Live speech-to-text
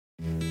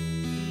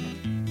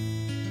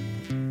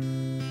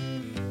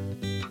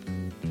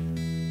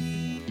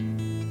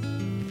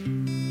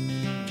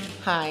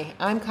Hi,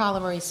 I'm Carla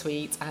Marie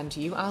Sweet, and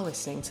you are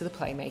listening to the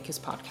Playmakers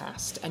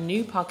Podcast, a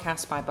new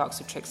podcast by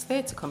Box of Tricks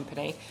Theatre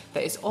Company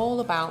that is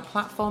all about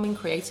platforming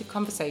creative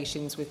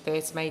conversations with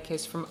theatre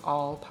makers from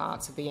all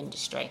parts of the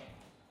industry.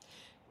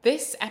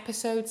 This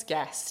episode's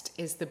guest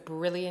is the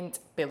brilliant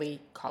Billie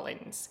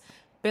Collins.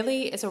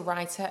 Billie is a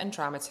writer and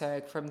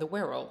dramaturg from the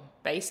Wirral,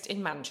 based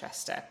in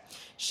Manchester.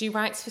 She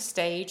writes for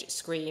stage,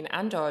 screen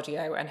and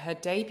audio, and her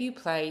debut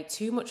play,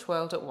 Too Much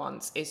World at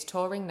Once, is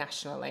touring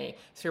nationally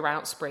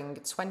throughout spring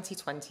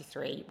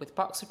 2023 with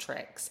Box of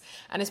Tricks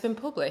and has been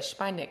published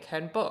by Nick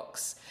Hearn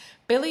Books.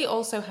 Billie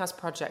also has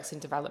projects in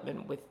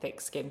development with Thick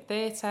Skin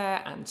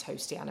Theatre and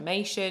Toasty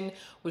Animation,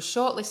 was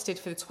shortlisted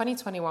for the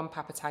 2021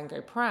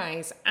 Papatango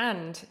Prize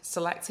and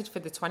selected for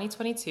the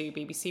 2022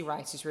 BBC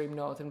Writers' Room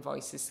Northern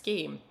Voices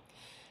scheme.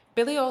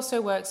 Billie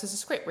also works as a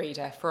script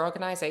reader for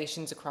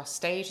organisations across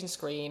stage and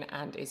screen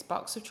and is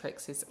Box of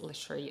Tricks'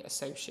 literary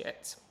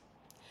associate.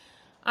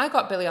 I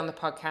got Billie on the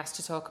podcast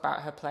to talk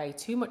about her play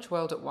Too Much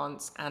World at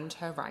Once and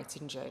her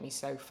writing journey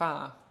so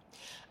far.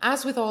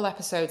 As with all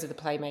episodes of the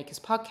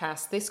Playmakers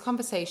podcast, this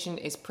conversation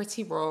is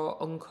pretty raw,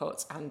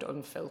 uncut and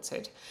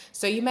unfiltered,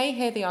 so you may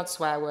hear the odd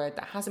swear word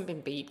that hasn't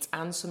been beeped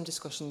and some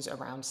discussions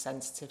around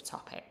sensitive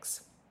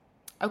topics.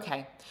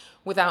 Okay,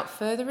 without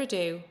further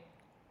ado,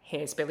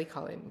 here's Billie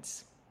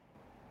Collins.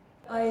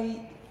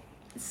 I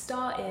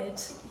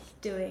started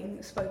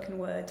doing spoken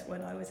word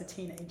when I was a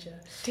teenager.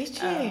 Did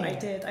you? I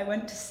did. I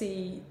went to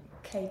see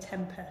Kay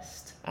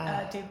Tempest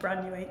do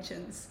Brand New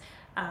Ancients,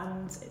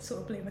 and it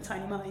sort of blew my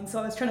tiny mind. So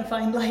I was trying to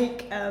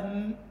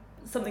find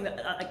something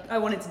that I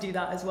wanted to do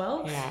that as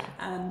well. Yeah.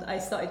 And I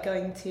started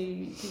going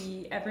to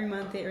the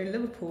Everyman Theatre in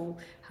Liverpool,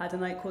 had a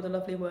night called A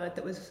Lovely Word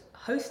that was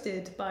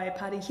hosted by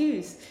Paddy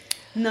Hughes.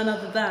 None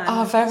other than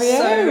our very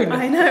own.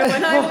 I know,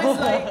 when I was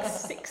like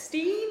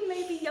 16,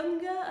 maybe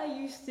younger, I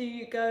used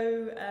to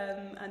go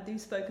and do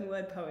spoken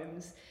word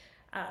poems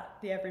at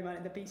the Everyman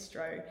in the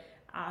Bistro.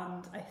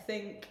 And I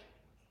think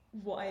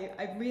what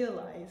I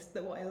realised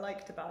that what I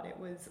liked about it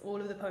was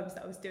all of the poems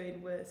that I was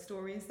doing were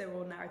stories. They were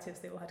all narratives,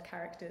 they all had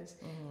characters.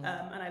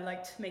 And I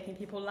liked making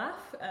people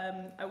laugh.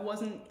 I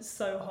wasn't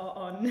so hot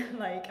on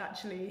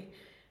actually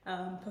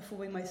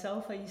performing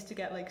myself. I used to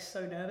get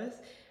so nervous.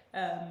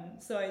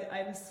 So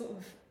I was sort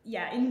of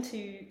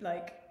into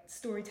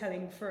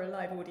storytelling for a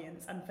live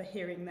audience and for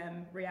hearing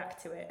them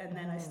react to it. And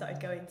then I started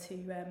going to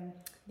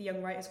the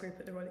Young Writers Group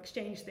at the Royal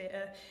Exchange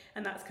Theatre,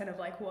 and that's kind of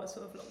what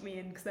sort of locked me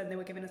in, because then they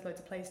were giving us loads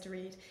of plays to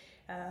read.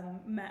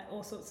 Met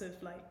all sorts of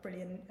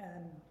brilliant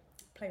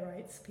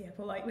playwrights,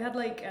 people. We had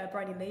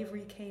Bridie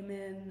Lavery came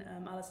in,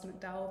 Alistair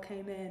McDowell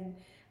came in,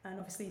 and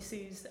obviously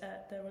Suze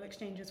at the Royal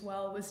Exchange as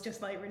well was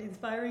just really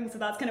inspiring. So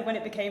that's kind of when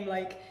it became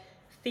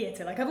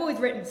theatre. I've always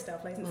written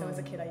stuff. Since I was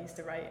a kid, I used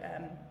to write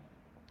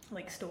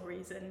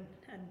stories and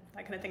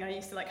that kind of thing. I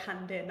used to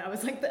hand in. I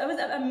was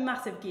a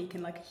massive geek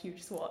and a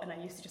huge swot, and I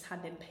used to just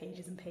hand in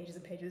pages and pages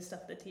and pages of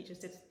stuff that teachers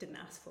just didn't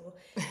ask for,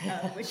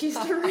 which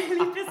used to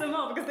really piss them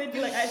off, because they'd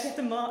be I actually have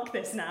to mark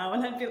this now,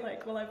 and I'd be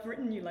well, I've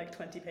written you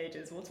 20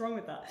 pages. What's wrong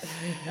with that?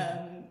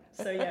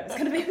 So yeah,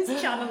 it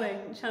was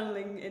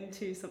channeling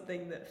into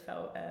something that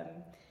felt.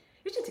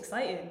 It was just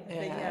exciting, I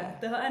think,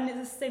 and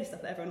it's the same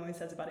stuff that everyone always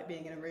says about it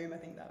being in a room. I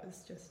think that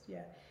was just,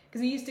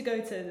 because we used to go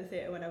to the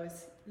theatre when I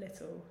was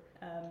little.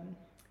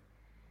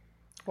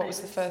 What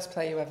was the first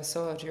play you ever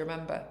saw? Do you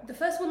remember? The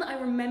first one that I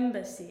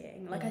remember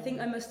seeing, I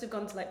think I must have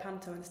gone to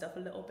Panto and stuff a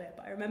little bit,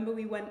 but I remember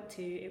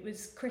it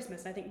was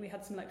Christmas, and I think we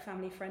had some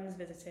family friends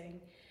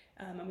visiting,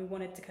 and we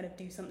wanted to kind of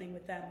do something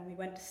with them, and we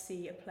went to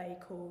see a play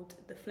called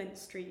The Flint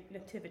Street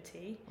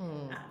Nativity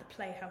at the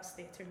Playhouse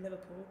Theatre in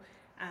Liverpool,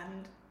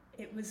 and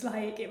it was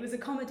a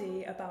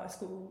comedy about a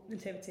school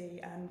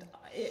nativity, and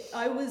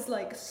I was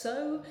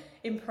so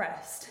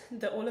impressed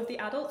that all of the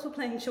adults were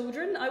playing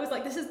children. I was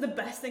this is the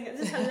best thing,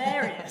 this is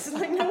hilarious.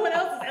 No one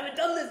else has ever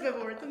done this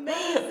before, it's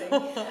amazing.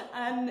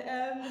 And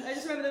I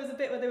just remember there was a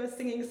bit where they were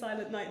singing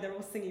Silent Night, they're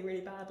all singing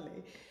really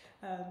badly.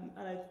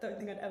 And I don't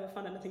think I'd ever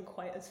found anything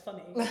quite as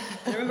funny. And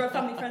I remember our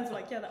family friends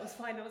were yeah, that was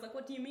fine. I was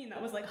what do you mean?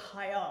 That was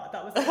high art.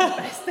 That was the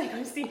best thing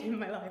I've seen in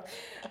my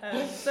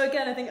life. So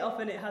again, I think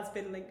often it has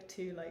been linked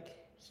to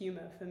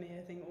humour for me.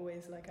 I think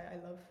always I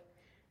love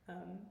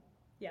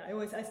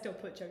I still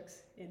put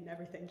jokes in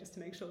everything just to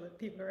make sure that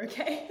people are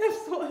okay.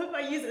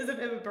 I use it as a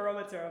bit of a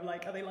barometer. I'm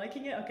are they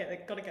liking it? Okay,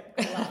 they've got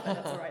to laugh,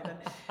 that's all right then.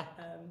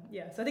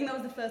 So I think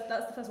that's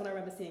the first one I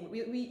remember seeing.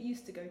 We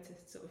used to go to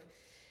sort of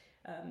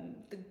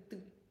the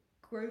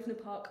Grosvenor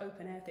Park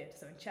Open Air Theatre,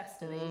 so in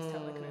Chester they used to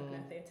have an open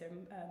air theatre.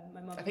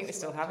 My mum, I think they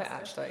still have it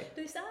actually.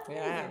 Do they still have it?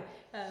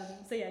 Yeah.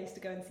 So yeah, I used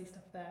to go and see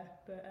stuff there,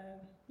 but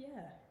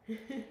yeah.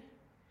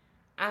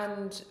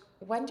 And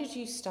when did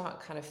you start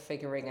kind of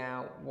figuring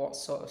out what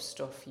sort of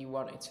stuff you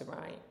wanted to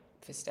write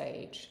for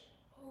stage?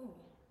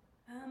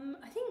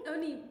 I think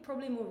only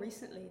probably more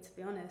recently, to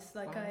be honest.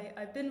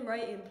 I've been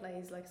writing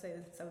plays, say,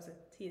 since I was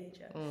a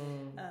teenager.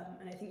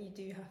 And I think you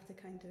do have to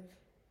kind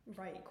of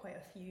write quite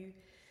a few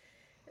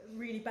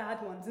really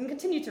bad ones and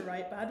continue to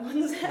write bad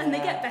ones. And they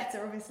get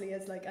better, obviously,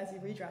 as you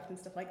redraft and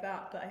stuff like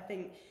that. But I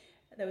think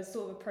there was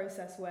sort of a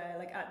process where,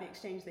 like, at the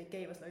exchange they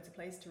gave us loads of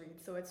plays to read,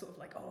 so I'd sort of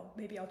like, oh,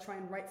 maybe I'll try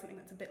and write something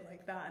that's a bit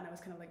like that, and I was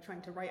kind of like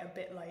trying to write a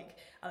bit like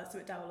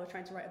Alistair McDowell, or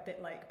trying to write a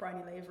bit like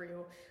Bryony Lavery,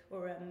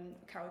 or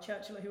Carol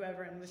Churchill, or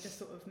whoever, and was just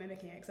sort of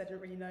mimicking it because I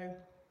didn't really know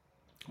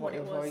what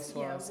your voice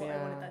was, what I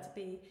wanted that to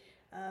be.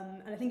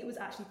 And I think it was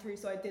actually through,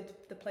 so I did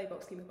the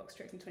Playbox scheme with Box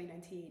Tricks in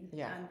 2019,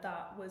 and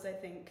that was, I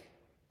think,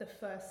 the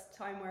first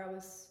time where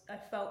I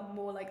felt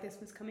more like this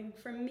was coming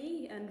from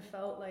me, and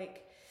felt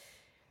like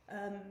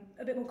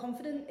a bit more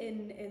confident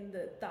in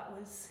that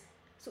was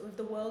sort of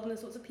the world and the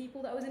sorts of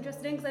people that I was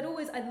interested in,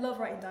 because I love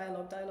writing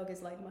dialogue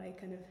is like my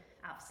kind of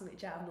absolute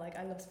jam. Like,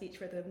 I love speech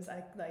rhythms,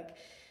 I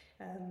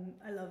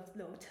love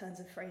little turns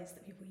of phrase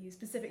that people use,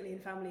 specifically in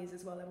families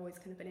as well. I've always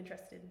kind of been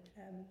interested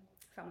in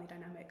family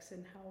dynamics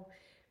and how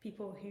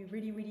people who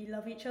really, really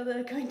love each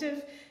other kind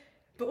of,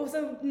 but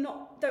also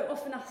don't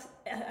often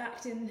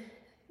act in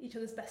each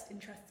other's best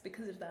interests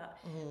because of that,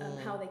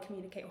 how they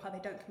communicate or how they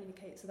don't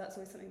communicate. So that's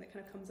always something that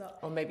kind of comes up.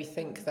 Or maybe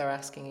think they're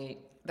acting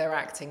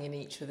in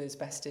each other's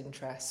best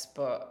interests,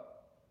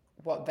 but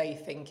what they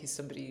think is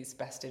somebody's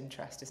best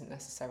interest isn't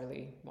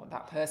necessarily what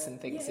that person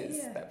thinks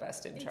is their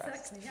best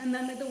interest. Exactly. And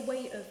then the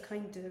weight of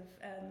kind of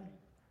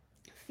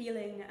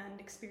feeling and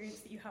experience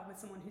that you have with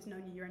someone who's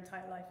known you your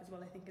entire life as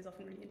well, I think is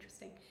often really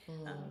interesting.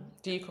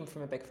 Do you come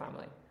from a big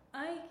family?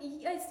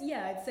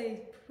 I'd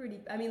say pretty.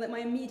 I mean, like, my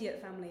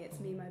immediate family, it's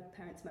me, my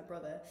parents, my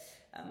brother,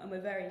 and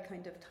we're very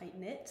kind of tight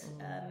knit.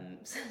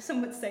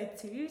 Some would say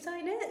too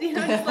tight knit. You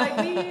know, it's like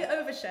we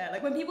overshare.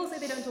 Like, when people say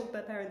they don't talk to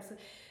their parents,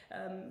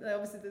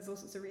 obviously there's all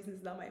sorts of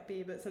reasons that might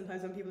be. But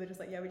sometimes when people are just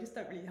like, yeah, we just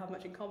don't really have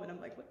much in common,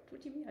 I'm like,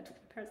 what do you mean? I talk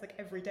to my parents like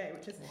every day,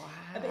 which is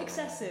a bit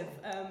excessive.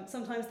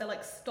 Sometimes they're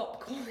like, stop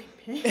calling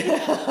me.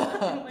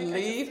 Like,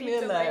 leave me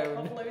alone.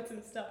 Like, uploads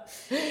and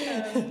stuff.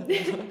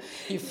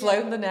 You've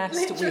flown the nest.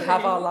 Literally. We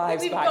have our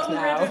lives back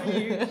now. Rid of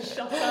you.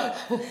 Shut up.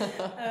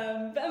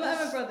 But I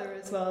have a brother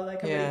as well.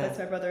 Like, I'm really close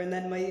to my brother, and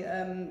then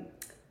my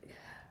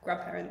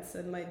grandparents,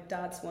 and my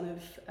dad's one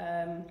of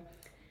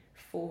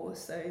 4,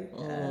 so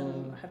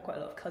I have quite a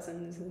lot of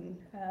cousins, and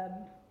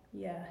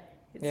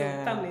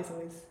family's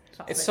always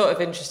classic. It's sort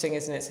of interesting,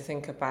 isn't it, to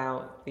think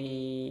about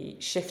the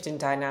shift in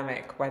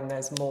dynamic when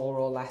there's more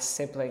or less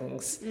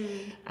siblings,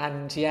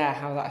 and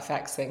how that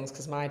affects things,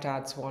 because my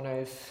dad's one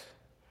of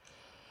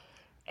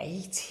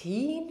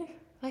 18,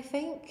 I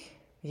think.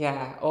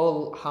 Yeah,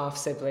 all half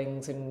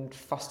siblings and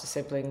foster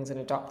siblings and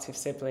adoptive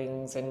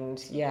siblings,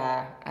 and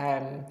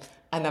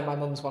and then my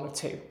mum's one of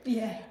 2.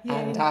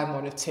 I'm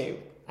one of 2.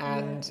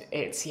 And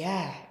it's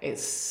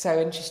so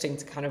interesting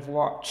to kind of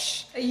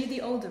watch. Are you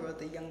the older or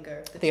the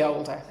younger? The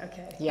older.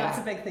 Okay. Yeah. That's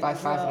a big thing. By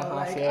as 5.5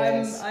 like,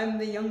 years. I'm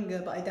the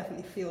younger, but I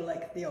definitely feel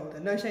like the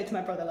older. No shade to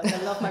my brother. Like,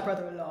 I love my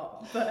brother a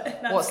lot,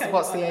 but that's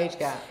what's the age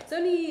gap? It's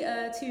only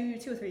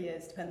 2 or 3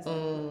 years, depends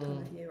on what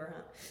kind of year we're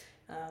at.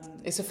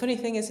 It's a funny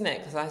thing, isn't it?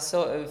 Because I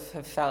sort of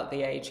have felt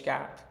the age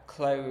gap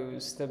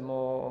close the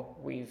more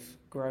we've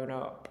grown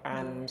up,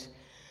 and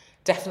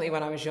definitely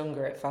when I was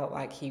younger, it felt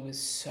like he was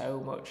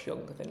so much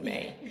younger than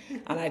me.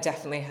 And I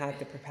definitely had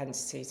the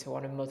propensity to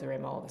want to mother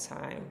him all the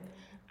time.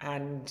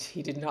 And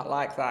he did not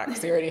like that,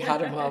 because he already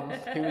had a mum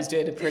who was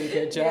doing a pretty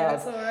good job. Yeah,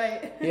 that's all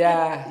right.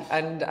 Yeah,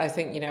 and I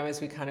think,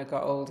 as we kind of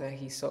got older,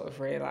 he sort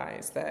of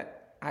realised that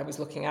I was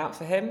looking out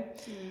for him,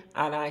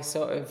 and I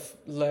sort of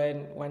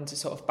learned when to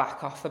sort of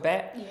back off a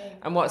bit.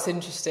 And what's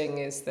interesting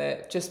is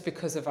that just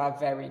because of our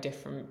very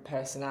different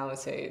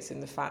personalities, and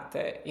the fact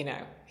that,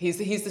 he's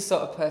the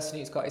sort of person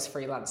who's got his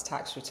freelance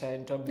tax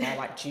return done by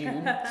like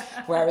June,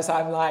 whereas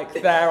I'm like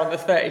there on the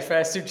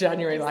 31st of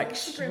January, like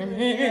so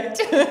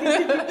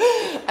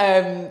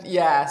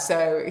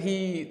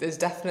he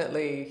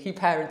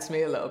parents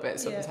me a little bit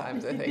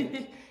sometimes. I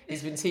think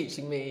he's been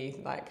teaching me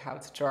like how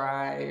to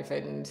drive,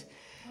 and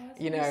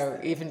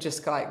even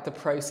just like the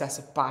process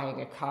of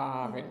buying a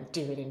car and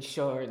doing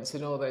insurance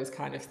and all those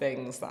kind of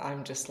things that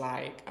I'm just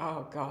like,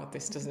 oh God,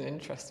 this doesn't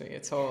interest me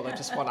at all. I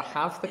just want to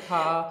have the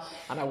car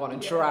and I want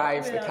to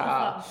drive the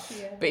car.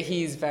 But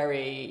he's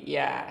very,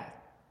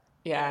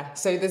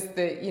 So there's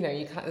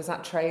there's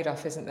that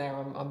trade-off, isn't there,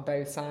 on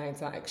both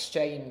sides, that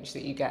exchange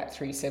that you get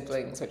through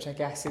siblings, which I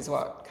guess is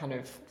what kind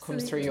of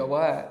comes through your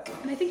work.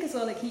 And I think as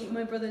well, like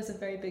my brother's a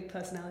very big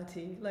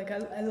personality. Like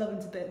I love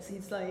him to bits.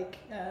 He's like,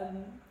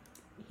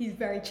 he's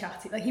very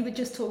chatty. Like, he would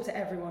just talk to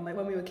everyone. Like,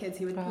 when we were kids,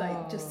 he would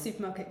like just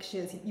supermarket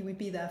cashiers. You would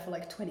be there for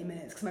like 20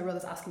 minutes because my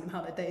brother's asking them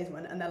how their days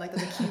went, and they're like,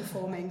 there's a queue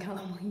forming.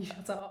 Callum, will you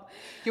shut up?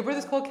 Your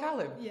brother's called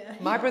Callum? Yeah.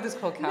 My brother's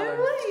called Callum.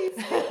 No way.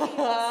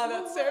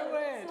 That's so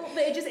weird.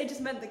 But it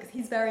just meant that because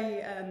he's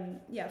very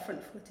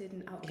front-footed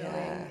and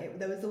outgoing.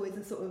 There was always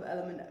a sort of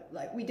element of,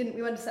 like, we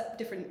went to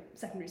different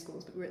secondary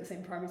schools, but we were at the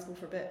same primary school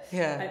for a bit.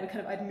 Yeah.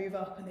 And I'd move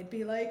up and they'd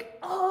be like,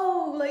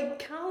 oh, like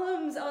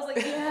Callum's. I was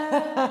like,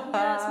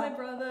 that's my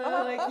brother.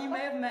 Like, you may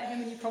have met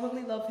him and you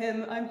probably love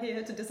him. I'm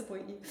here to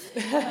disappoint you.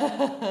 So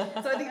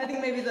I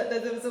think maybe that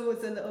there was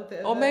always a little bit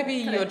of or maybe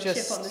you're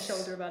just chip on the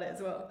shoulder about it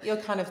as well. You're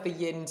kind of the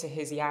yin to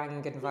his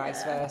yang and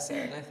vice versa,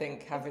 and I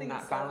think having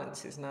that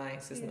balance is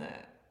nice, isn't it?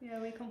 So. Yeah. Yeah,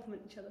 we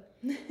complement each other.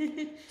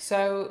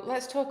 So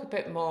let's talk a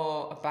bit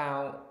more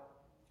about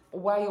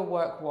where your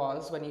work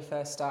was when you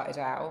first started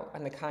out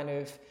and the kind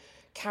of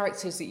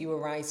characters that you were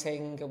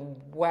writing and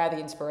where the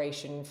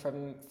inspiration for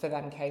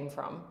them came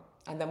from,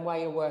 and then where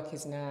your work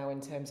is now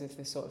in terms of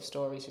the sort of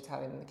stories you're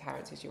telling and the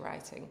characters you're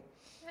writing.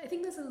 I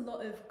think there's a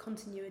lot of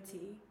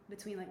continuity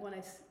between like when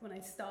I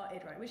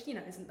started, right, which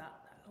isn't that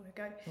long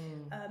ago,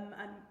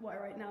 and what I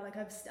write now. Like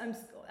I'm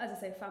as I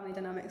say, family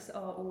dynamics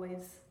are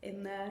always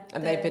in there,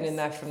 and they've been in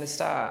there from the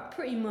start.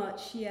 Pretty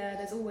much, yeah.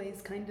 There's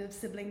always kind of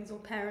siblings or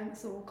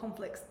parents or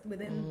conflicts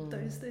within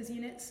those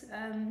units,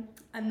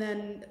 and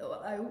then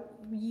I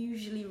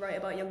usually write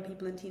about young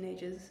people and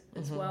teenagers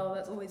as well.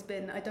 That's always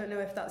been. I don't know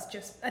if that's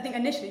just. I think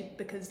initially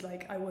because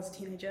like I was a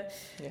teenager,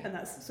 and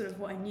that's sort of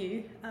what I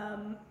knew.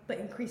 But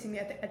increasingly,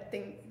 I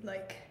think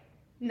like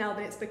now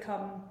that it's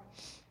become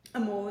a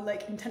more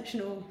like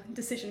intentional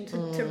decision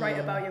to write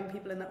about young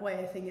people in that way,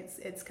 I think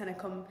it's kind of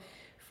come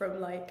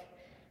from like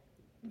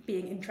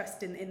being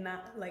interested in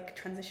that like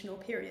transitional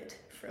period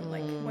from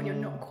like when you're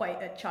not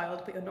quite a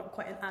child but you're not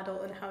quite an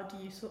adult, and how do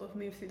you sort of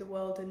move through the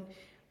world and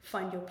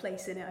find your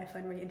place in it. I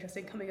find really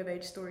interesting. Coming of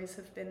age stories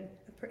have been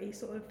a pretty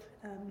sort of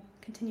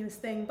continuous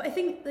thing, but I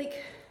think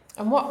like.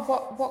 And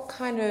what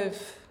kind of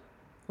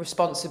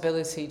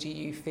responsibility do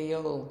you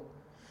feel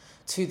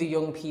to the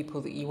young people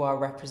that you are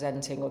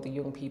representing or the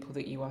young people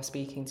that you are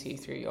speaking to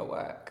through your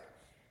work?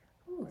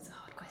 Oh, it's a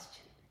hard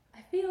question.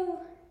 I feel...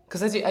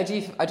 Because I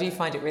do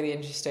find it really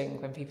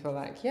interesting when people are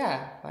like,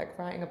 yeah, like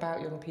writing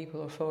about young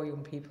people or for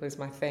young people is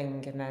my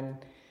thing, and then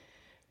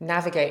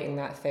navigating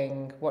that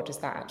thing, what does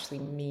that actually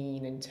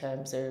mean in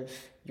terms of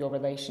your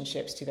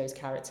relationships to those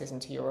characters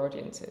and to your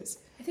audiences?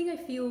 I think I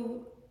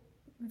feel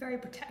very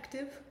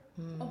protective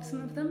of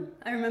some of them.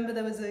 I remember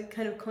there was a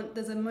kind of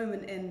there's a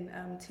moment in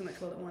Too Much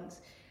All at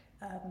Once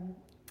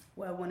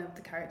where one of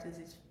the characters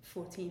is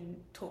 14,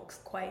 talks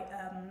quite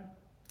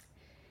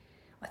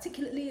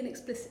articulately and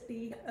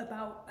explicitly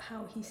about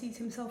how he sees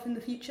himself in the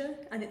future,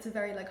 and it's a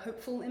very like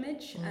hopeful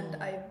image, and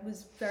I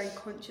was very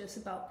conscious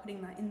about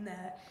putting that in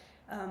there,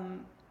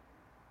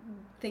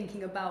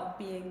 thinking about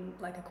being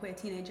like a queer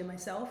teenager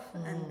myself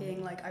and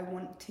being like, I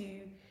want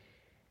to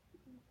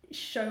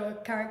show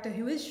a character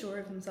who is sure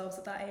of themselves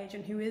at that age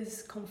and who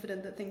is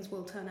confident that things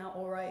will turn out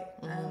all right.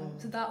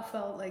 So that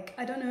felt like,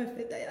 I don't know if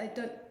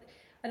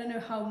I don't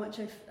know how much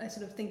I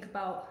sort of think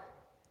about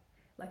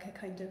like a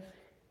kind of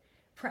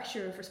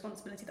pressure of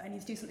responsibility that I need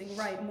to do something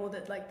right, more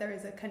that like there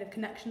is a kind of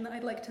connection that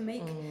I'd like to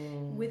make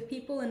with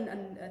people,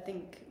 and I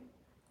think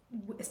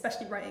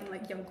especially writing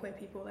like young queer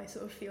people, I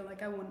sort of feel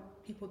like I want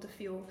people to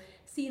feel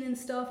seen and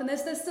stuff, and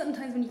there's certain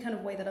times when you kind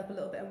of weigh that up a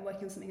little bit. I'm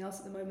working on something else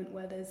at the moment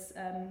where there's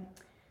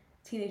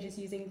teenagers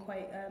using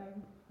quite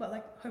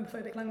like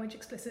homophobic language,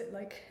 explicit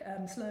like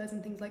slurs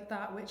and things like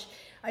that, which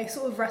I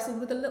sort of wrestled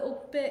with a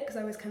little bit because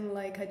I was kind of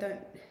like, I don't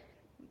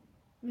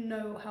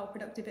know how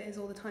productive it is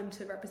all the time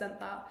to represent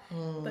that.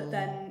 But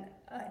then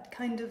I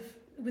kind of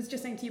was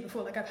just saying to you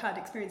before, like I've had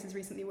experiences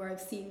recently where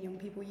I've seen young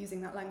people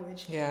using that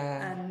language,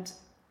 and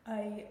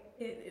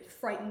it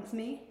frightens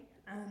me.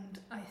 And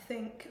I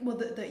think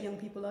that young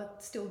people are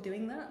still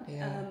doing that,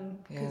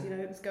 because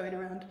it was going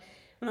around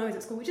when I was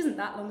at school, which isn't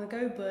that long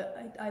ago,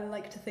 but I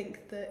like to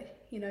think that,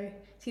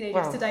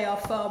 teenagers today are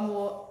far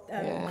more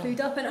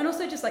clued up and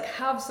also just like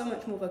have so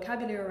much more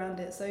vocabulary around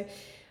it. So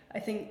I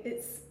think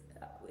it's,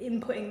 in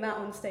putting that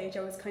on stage,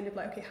 I was kind of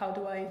like, okay, how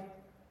do I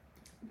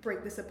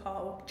break this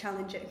apart or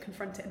challenge it and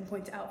confront it and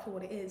point it out for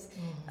what it is?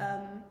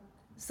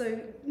 So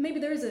maybe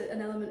there is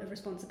an element of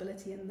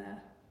responsibility in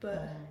there,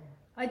 but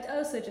I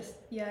also just,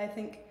 I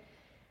think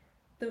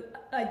that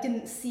I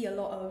didn't see a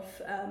lot of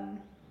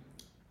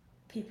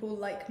people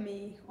like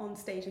me on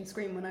stage and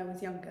screen when I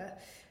was younger.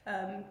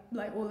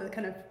 Like all the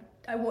kind of,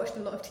 I watched a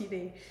lot of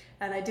TV,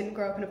 and I didn't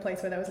grow up in a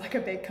place where there was like a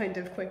big kind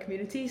of queer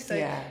community. So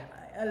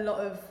a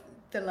lot of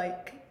the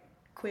like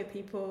queer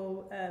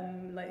people,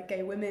 like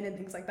gay women and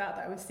things like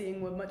that I was seeing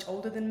were much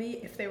older than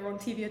me, if they were on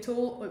TV at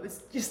all. Or it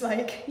was just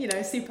like,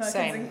 Sue Perkins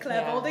and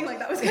Claire Balding, like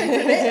that was kind of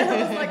it. And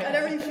I was like, I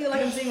don't really feel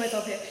like I'm seeing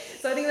myself here.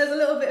 So I think there's a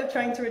little bit of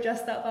trying to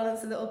adjust that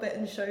balance a little bit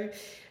and show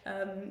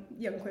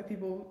young queer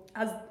people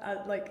as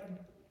like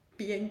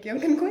being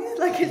young and queer.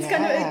 Like it's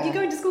kind of, you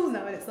go into schools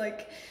now and it's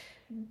like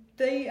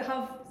they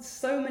have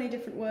so many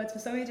different words for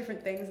so many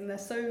different things, and they're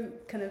so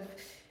kind of,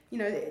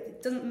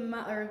 it doesn't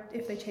matter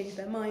if they change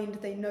their mind.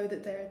 They know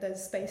that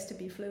there's space to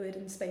be fluid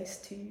and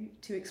space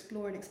to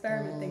explore and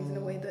experiment things in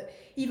a way that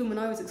even when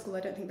I was at school,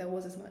 I don't think there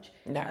was as much.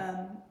 No.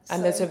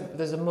 And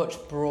there's a much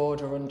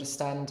broader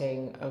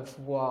understanding of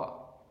what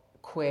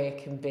queer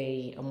can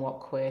be and what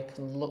queer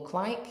can look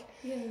like.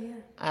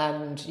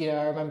 And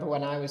I remember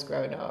when I was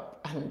growing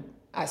up, and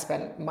I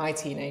spent my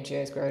teenage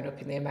years growing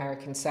up in the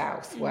American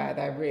South, where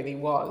there really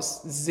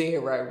was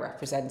zero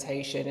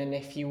representation, and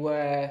if you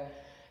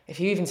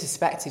even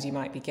suspected you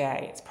might be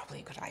gay, it's probably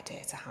a good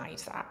idea to hide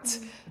that.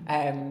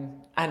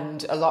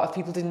 And a lot of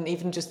people didn't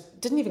even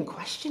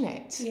question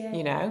it,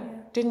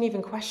 didn't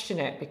even question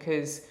it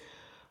because,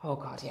 oh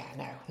God,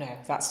 no,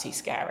 that's too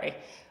scary.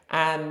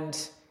 And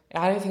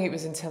I don't think it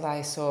was until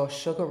I saw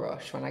Sugar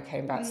Rush when I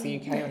came back to the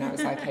UK when I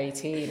was like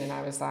 18, and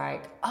I was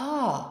like,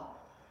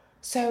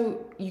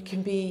 so you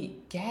can be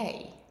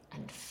gay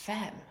and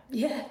femme.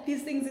 Yeah,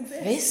 these things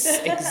exist.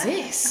 This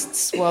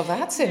exists. Well,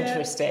 that's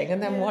interesting.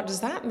 And then what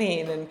does that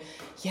mean? And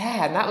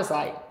and that was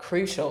like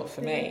crucial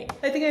for me.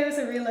 I think I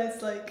also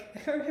realised, like,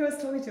 who I was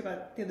talking to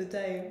about the other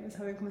day, I was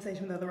having a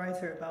conversation with another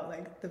writer about,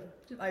 like,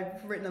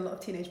 I've written a lot of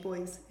teenage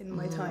boys in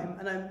my time,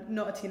 and I'm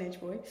not a teenage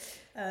boy.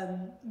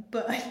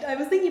 But I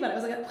was thinking about it, I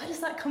was like, where does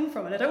that come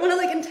from? And I don't want to,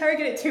 like,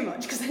 interrogate it too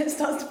much, because then it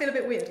starts to feel a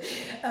bit weird.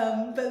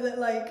 But that,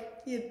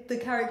 like, the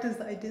characters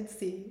that I did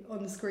see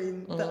on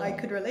screen that I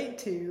could relate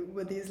to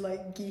were these,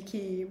 like,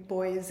 geeky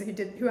boys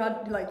who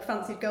had, like,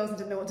 fancied girls and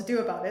didn't know what to do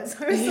about it.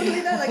 So I was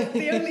suddenly there, like,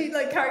 the only,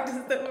 like, characters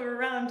that were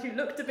around who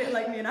looked a bit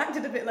like me and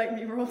acted a bit like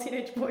me were all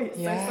teenage boys.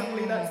 So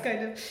suddenly that's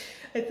kind of,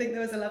 I think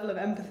there was a level of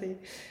empathy.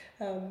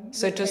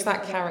 So does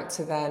that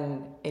character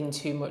then, in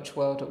Too Much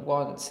World at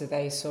Once, are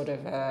they sort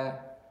of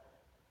a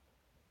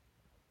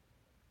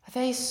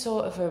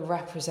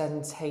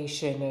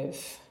representation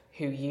of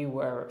who you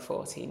were at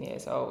 14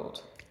 years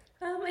old?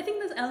 I think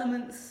there's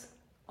elements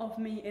of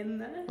me in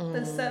there.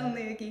 There's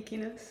certainly a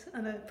geekiness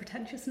and a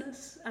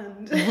pretentiousness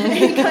and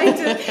a kind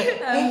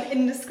of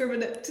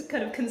indiscriminate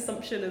kind of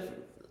consumption of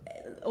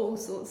all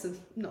sorts of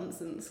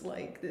nonsense.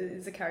 Like,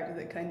 there's a character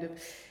that kind of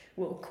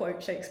will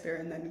quote Shakespeare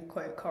and then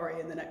quote Corrie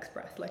in the next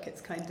breath. Like,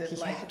 it's kind of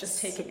like just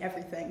taking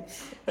everything.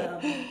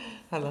 I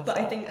love but that.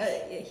 I think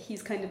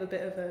he's kind of a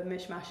bit of a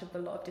mishmash of a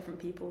lot of different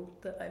people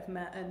that I've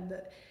met and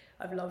that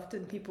I've loved,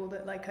 and people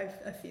that, like,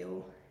 I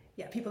feel...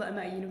 people that I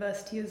met at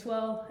university as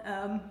well.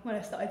 When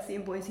I started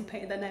seeing boys who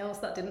painted their nails,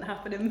 that didn't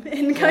happen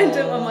in kind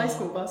of on my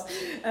school bus.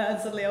 And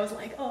suddenly I was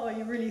like,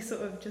 you're really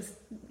sort of just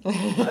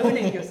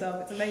owning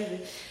yourself. It's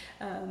amazing.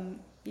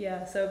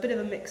 So a bit of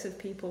a mix of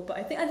people. But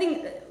I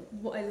think that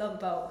what I love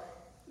about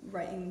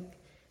writing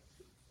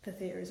for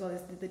theatre as well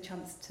is the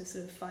chance to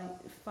sort of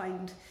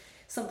find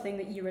something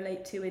that you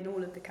relate to in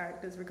all of the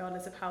characters,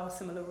 regardless of how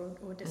similar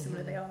or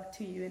dissimilar they are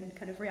to you in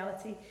kind of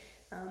reality.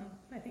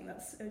 I think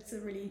it's a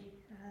really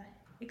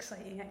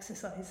exciting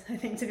exercise, I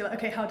think, to be like,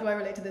 okay, how do I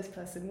relate to this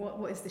person?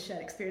 What is the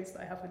shared experience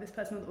that I have with this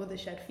person, or the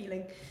shared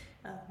feeling?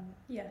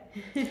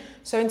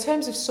 So in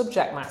terms of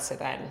subject matter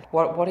then,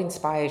 what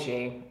inspires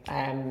you,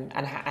 and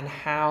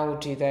how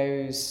do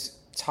those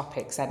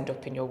topics end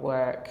up in your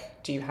work?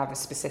 Do you have a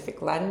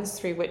specific lens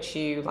through which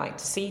you like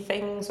to see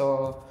things,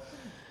 or?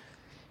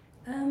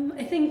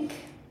 I think,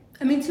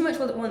 Too Much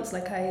World at Once,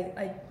 like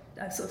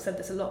I've sort of said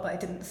this a lot, but I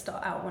didn't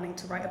start out wanting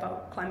to write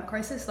about climate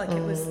crisis. Like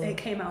it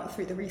came out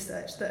through the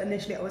research that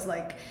initially I was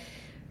like,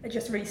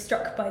 just really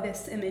struck by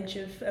this image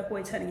of a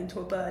boy turning into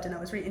a bird, and I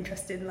was really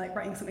interested in, like,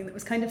 writing something that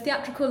was kind of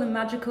theatrical and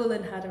magical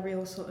and had a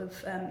real sort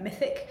of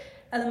mythic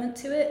element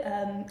to it,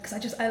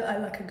 because I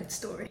like a good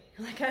story.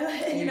 Like,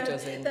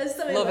 there's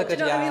something love about, a good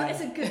guy. It's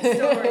a good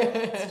story.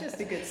 It's just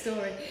a good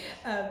story.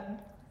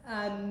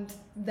 And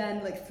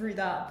then, like, through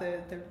that,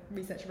 the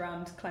research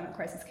around climate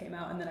crisis came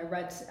out, and then I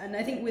read, and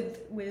I think with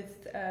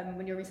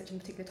when you're researching a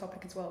particular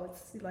topic as well,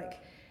 it's like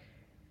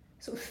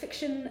sort of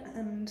fiction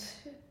and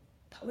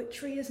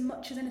poetry as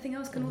much as anything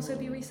else can also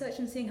be researched,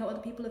 and seeing how other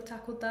people have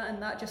tackled that,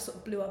 and that just sort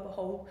of blew up a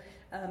whole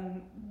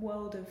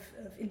world of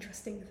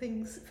interesting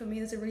things for me.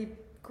 There's a really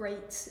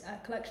great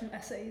collection of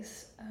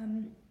essays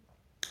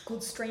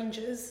called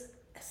Strangers,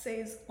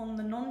 Essays on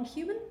the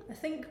Non-Human, I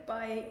think,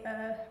 by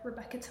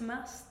Rebecca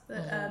Tomas,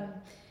 that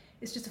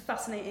it's just a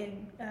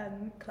fascinating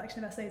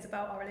collection of essays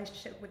about our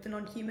relationship with the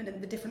non-human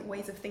and the different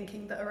ways of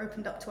thinking that are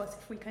opened up to us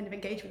if we kind of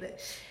engage with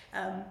it.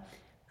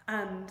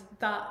 And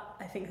that,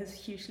 I think, has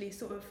hugely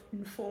sort of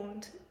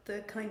informed the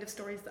kind of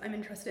stories that I'm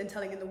interested in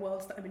telling, in the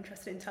worlds that I'm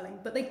interested in telling.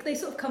 But they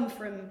sort of come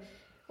from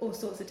all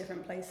sorts of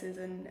different places,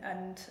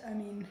 and I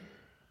mean,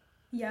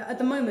 at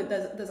the moment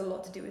there's a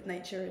lot to do with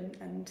nature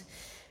and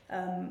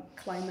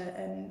climate,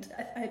 and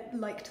I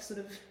like to sort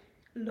of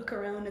look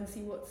around and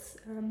see what's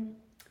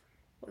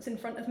in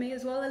front of me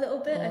as well a little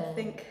bit. I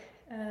think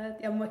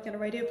I'm working on a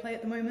radio play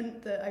at the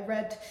moment that I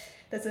read.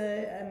 There's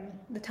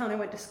the town I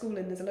went to school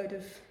in, there's a load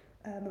of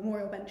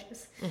memorial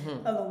benches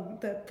along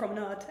the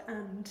promenade,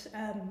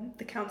 and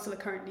the council are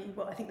currently,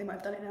 well, I think they might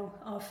have done it now,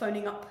 are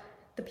phoning up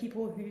the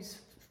people who are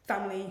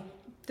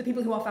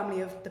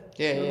family of the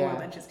memorial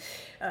benches,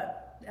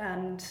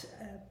 and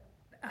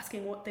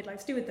asking what they'd like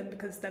to do with them,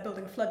 because they're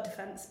building a flood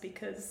defence,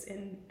 because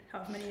in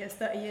however many years,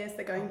 30 years,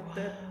 they're going,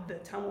 the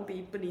town will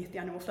be beneath the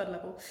annual flood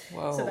level.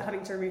 Whoa. So they're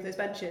having to remove those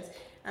benches.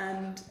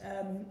 And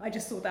I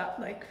just saw that,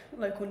 like,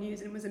 local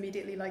news, and was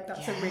immediately like,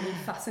 that's a really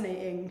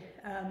fascinating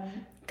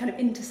kind of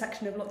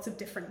intersection of lots of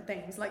different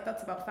things. Like,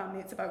 that's about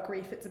family, it's about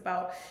grief, it's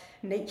about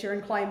nature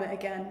and climate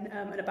again,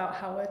 and about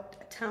how a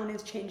town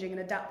is changing and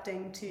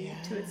adapting to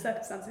its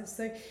circumstances.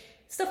 So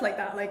stuff like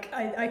that, like,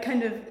 I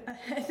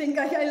think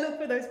I look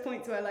for those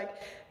points where, like,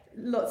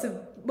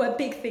 where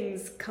big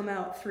things come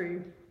out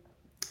through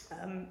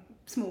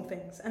small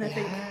things. And I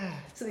think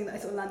something that I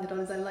sort of landed on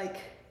is I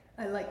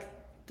like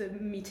the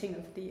meeting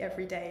of the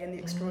everyday and the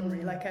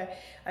extraordinary. Like,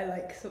 I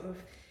like sort of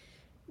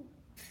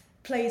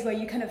plays where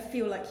you kind of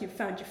feel like you've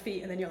found your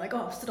feet, and then you're like,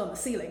 oh, I've stood on the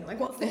ceiling. Like,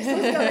 what's this?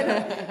 What's going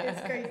on?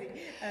 It's crazy.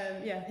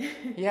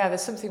 Yeah,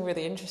 there's something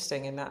really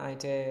interesting in that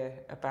idea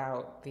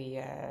about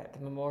the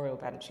memorial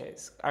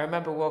benches. I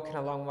remember walking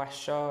along West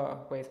Shore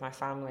with my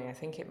family. I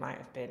think it might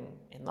have been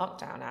in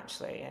lockdown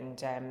actually,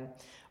 and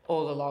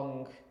all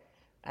along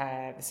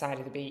the side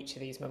of the beach are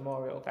these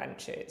memorial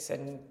benches,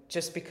 and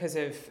just because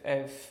of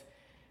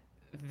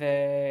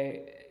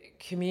the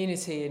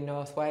community in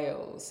North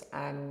Wales,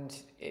 and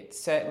it's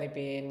certainly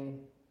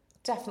been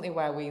definitely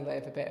where we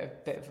live a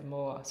bit of a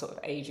more sort of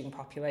aging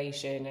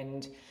population,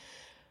 and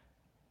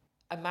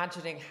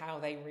imagining how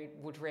they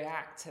would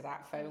react to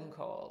that phone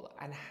call,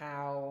 and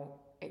how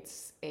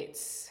it's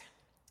there's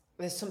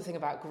something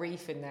about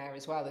grief in there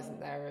as well, isn't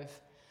there, of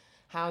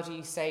how do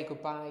you say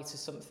goodbye to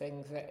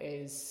something that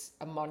is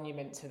a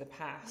monument to the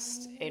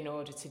past in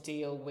order to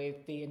deal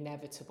with the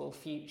inevitable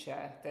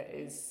future that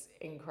is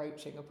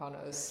encroaching upon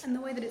us. And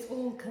the way that it's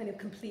all kind of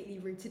completely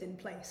rooted in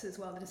place as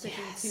well, the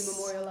decision to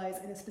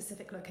memorialise in a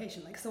specific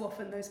location. Like, so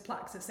often those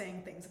plaques are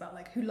saying things about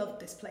like who loved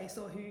this place,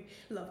 or who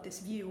loved this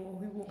view, or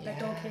who walked their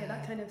dog here,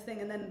 that kind of thing.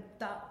 And then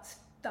that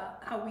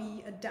how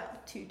we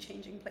adapt to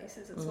changing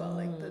places as well.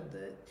 Like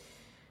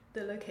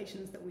the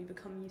locations that we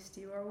become used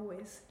to are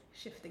always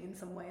shifting in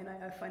some way, and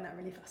I find that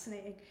really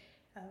fascinating.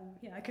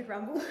 I could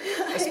ramble.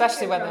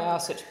 Especially when they are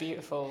such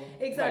beautiful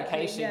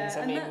locations.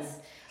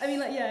 Yeah.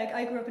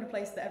 I grew up in a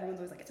place that everyone's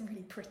always like, it's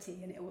really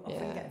pretty, and it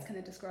often gets kind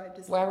of described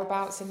as...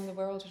 Whereabouts in the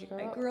world did you grow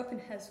up? I grew up in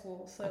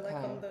Heswall, so like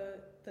on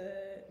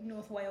the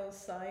North Wales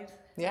side,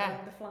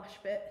 the Flash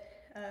bit,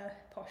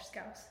 posh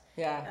Scouse.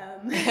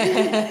 As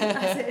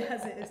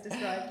it is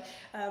described.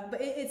 But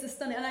it's a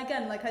stunning, and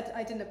again, like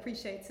I didn't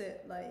appreciate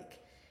it like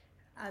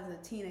as a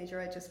teenager.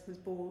 I just was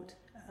bored,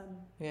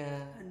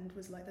 and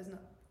was like, I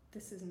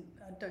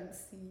don't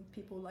see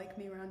people like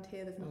me around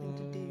here, there's nothing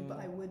to do. But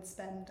I would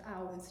spend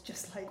hours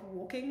just like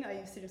walking. I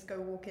used to just go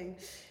walking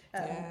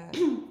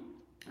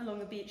along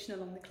the beach and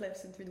along the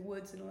cliffs and through the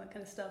woods and all that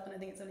kind of stuff. And I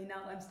think it's only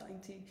now that I'm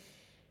starting to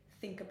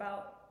think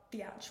about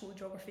the actual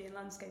geography and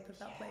landscape of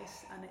that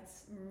place, and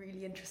it's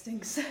really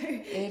interesting. So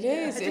it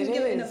is. I didn't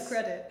give it enough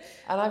credit.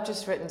 And I've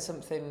just written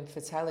something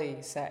for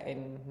telly set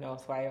in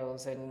North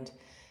Wales, and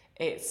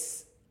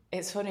it's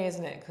funny,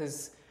 isn't it?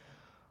 Because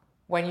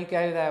when you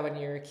go there when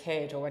you're a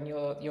kid, or when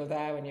you're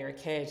there when you're a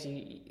kid,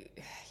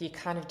 you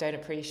kind of don't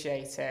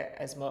appreciate it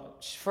as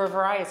much for a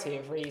variety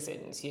of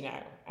reasons, you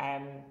know.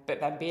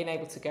 But then being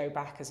able to go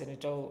back as an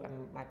adult,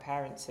 and my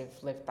parents have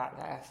lived back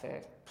there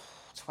for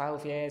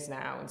 12 years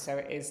now, and so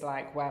it is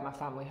like where my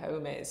family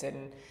home is,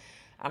 and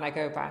I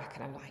go back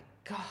and I'm like,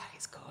 God,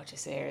 it's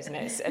gorgeous here, isn't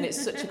it? And it's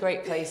such a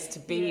great place to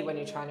be when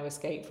you're trying to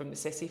escape from the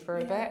city for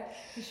a bit.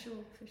 For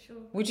sure.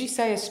 Would you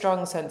say a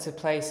strong sense of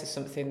place is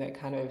something that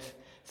kind of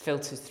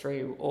filters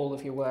through all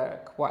of your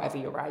work, whatever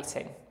you're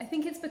writing? I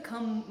think it's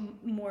become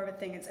more of a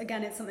thing. It's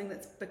something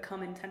that's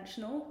become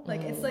intentional.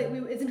 Like it's like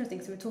it's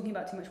interesting. So we're talking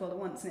about Too Much World at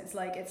Once, and it's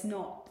like it's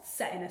not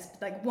set in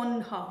like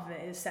one half of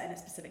it is set in a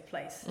specific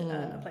place,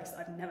 a place that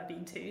I've never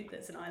been to.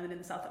 That's an island in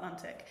the South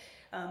Atlantic.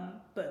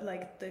 But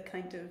like the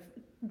kind of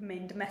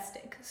main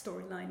domestic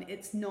storyline,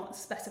 it's not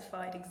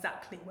specified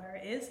exactly where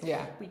it is.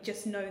 We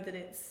just know that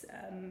it's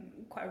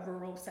quite a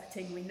rural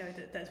setting. We know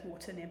that there's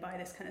water nearby,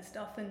 this kind of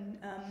stuff, and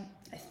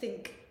I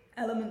think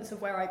elements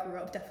of where I grew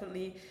up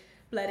definitely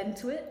bled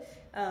into it.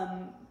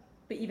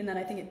 But even then,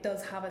 I think it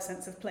does have a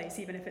sense of place,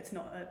 even if it's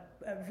not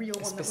a real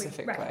one that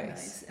we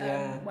recognise.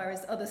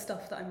 Whereas other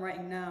stuff that I'm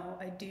writing now,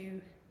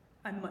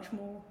 I'm much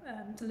more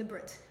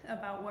deliberate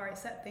about where I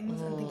set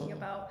things and thinking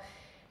about.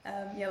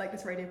 Like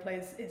this radio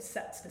play is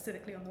set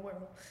specifically on the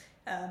Wirral,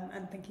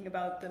 and thinking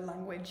about the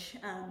language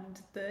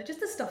and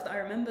the stuff that I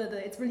remember.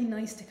 That it's really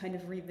nice to kind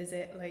of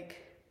revisit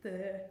like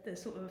the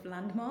sort of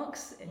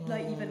landmarks,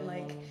 like even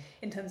like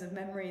in terms of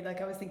memory. Like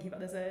I was thinking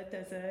about there's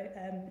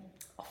a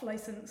off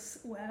license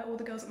where all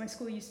the girls at my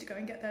school used to go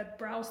and get their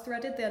brows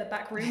threaded. They had a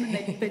back room and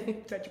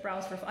they'd thread your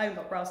brows I haven't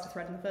got brows to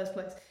thread in the first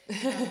place.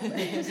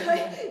 So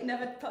I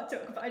never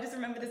partook, but I just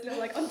remember this little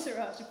like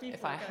entourage of people.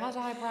 If I had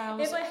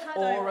eyebrows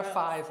or a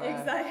fiver,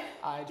 exactly.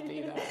 I'd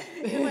be there.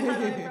 If I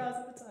had eyebrows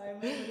at the time,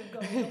 I would have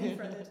got them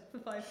threaded for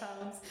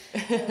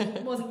 £5.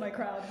 It wasn't my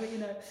crowd, but you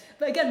know.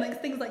 But again, like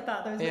things like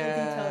that, those little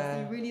details that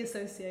you really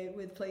associate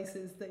with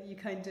places that you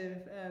kind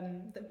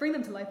of that bring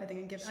them to life, I think,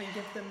 and give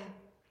them.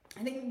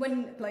 I think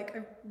when like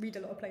I read a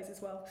lot of plays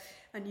as well,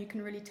 and you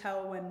can really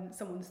tell when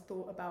someone's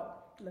thought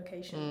about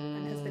location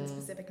and has been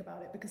specific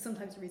about it, because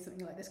sometimes you read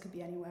something like this could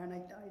be anywhere, and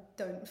I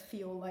don't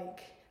feel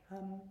like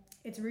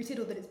it's rooted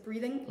or that it's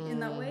breathing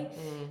in that way,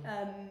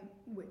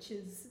 which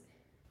is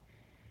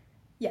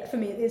for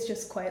me it's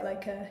just quite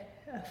like a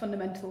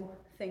fundamental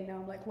thing now.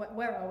 I'm like,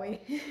 where are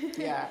we?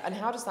 And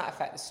how does that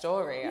affect the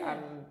story?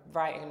 I'm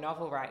writing a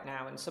novel right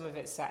now, and some of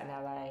it's set in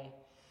LA,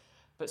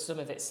 but some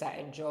of it's set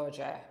in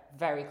Georgia,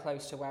 very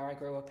close to where I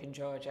grew up in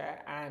Georgia,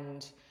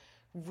 and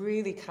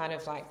really kind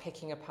of like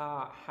picking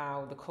apart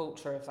how the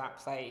culture of that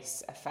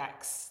place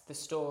affects the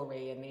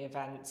story and the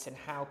events, and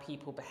how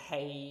people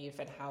behave,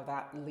 and how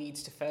that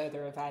leads to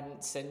further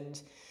events.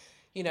 And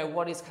you know,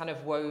 what is kind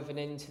of woven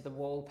into the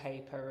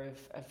wallpaper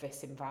of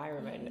this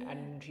environment,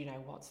 and, you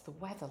know, what's the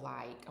weather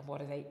like, and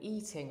what are they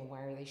eating, and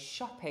where are they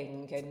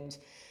shopping, and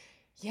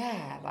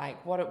yeah,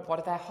 like what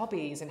are their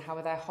hobbies, and how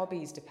are their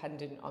hobbies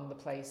dependent on the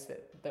place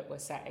that we're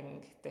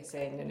setting this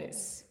in, and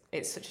it's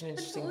such an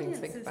interesting thing to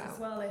think about. As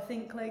well, I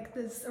think like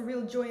there's a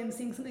real joy in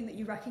seeing something that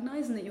you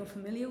recognise and that you're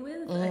familiar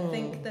with. I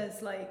think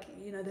there's like,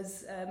 you know,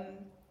 there's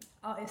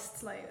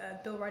artists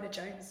like Bill Ryder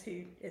Jones,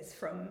 who is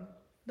from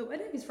I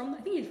think he's from the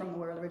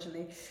Wirral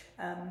originally,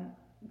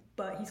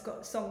 but he's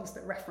got songs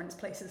that reference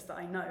places that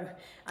I know,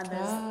 and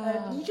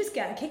there's you just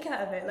get a kick out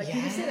of it. Like you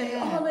just sit there,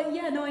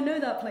 I know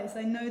that place,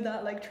 I know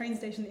that like train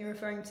station that you're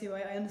referring to,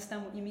 I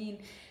understand what you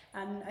mean.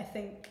 And I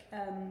think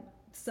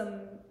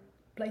some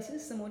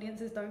places, some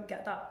audiences don't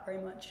get that very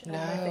much. And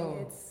I think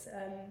it's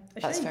a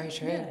That's shame. very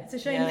true. Yeah, it's a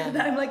shame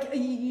that I'm like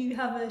you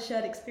have a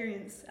shared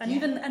experience, and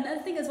even and I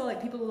think as well,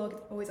 like people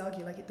will always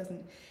argue like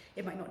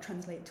it might not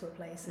translate to a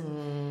place.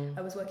 And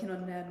I was working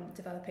on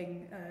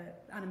developing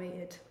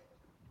animated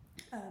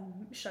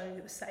show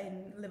that was set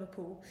in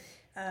Liverpool,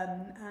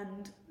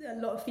 and a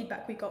lot of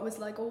feedback we got was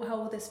like, oh, how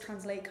will this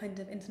translate kind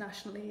of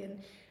internationally,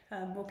 and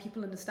will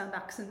people understand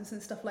accents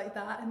and stuff like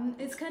that? And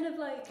it's kind of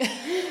like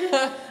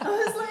I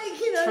was like,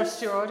 you know,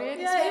 trust your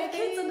audience. Yeah, maybe? If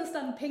kids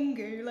understand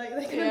Pingu, like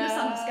they can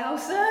understand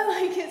Scouser,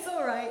 like it's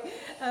all right.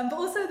 But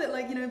also that,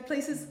 like, you know,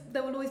 places,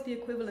 there will always be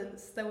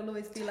equivalents. There will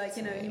always be like,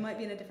 you know, you might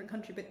be in a different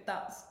country, but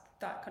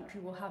that country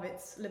will have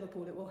its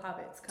Liverpool, it will have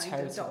its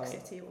kind of dock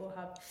city, it will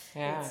have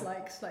its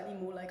like slightly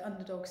more like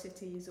underdog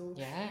cities, or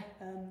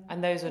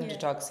and those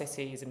underdog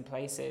cities and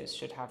places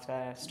should have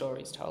their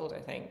stories told. I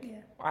think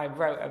I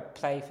wrote a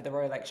play for the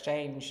Royal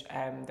Exchange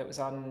that was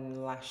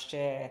on last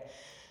year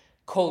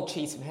called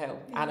Cheetham Hill,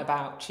 and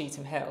about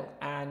Cheetham Hill,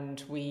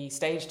 and we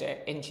staged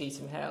it in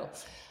Cheetham Hill,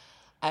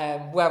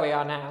 where we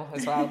are now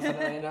as well,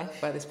 funnily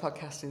enough, where this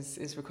podcast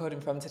is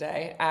recording from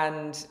today.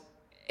 And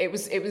it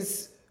was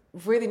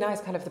really nice,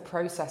 kind of the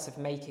process of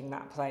making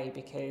that play,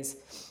 because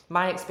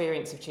my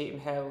experience of Cheetham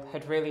Hill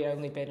had really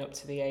only been up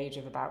to the age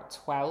of about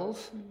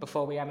 12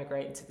 before we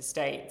emigrated to the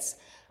States,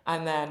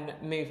 and then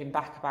moving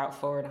back about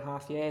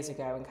 4.5 years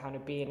ago and kind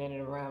of being in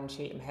and around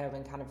Cheetham Hill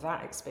and kind of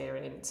that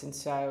experience. And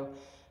so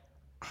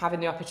having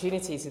the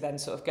opportunity to then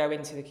sort of go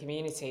into the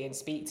community and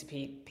speak to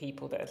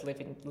people that had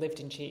lived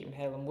in Cheetham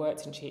Hill and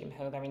worked in Cheetham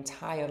Hill their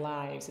entire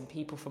lives, and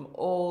people from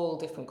all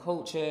different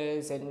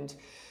cultures and,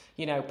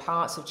 you know,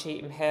 parts of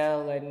Cheetham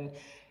Hill. And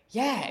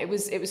it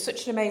was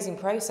such an amazing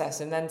process.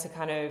 And then to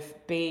kind of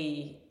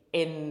be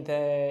in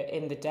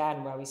the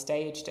den where we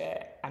staged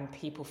it, and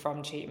people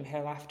from Cheetham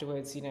Hill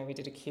afterwards, you know, we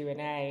did a Q&A,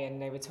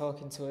 and they were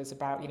talking to us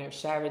about, you know,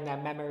 sharing their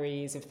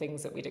memories of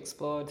things that we'd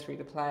explored through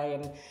the play.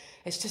 And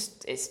it's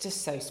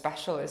just so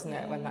special, isn't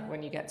it,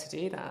 when you get to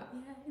do that?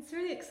 Yeah, it's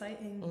really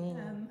exciting.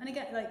 And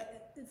again, like,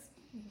 it's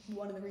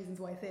one of the reasons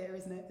why theatre,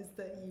 isn't it, is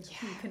that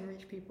you can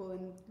reach people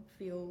and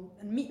feel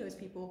and meet those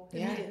people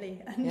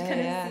immediately and kind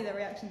of see their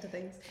reaction to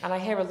things. And I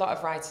hear a lot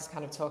of writers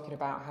kind of talking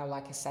about how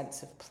like a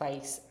sense of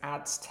place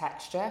adds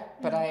texture,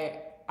 but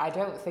I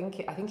don't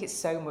think I think it's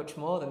so much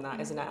more than that,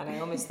 isn't it? And I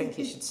almost think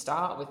it should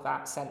start with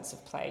that sense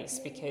of place,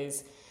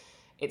 because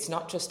it's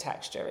not just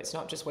texture, it's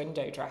not just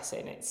window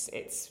dressing,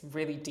 it's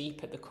really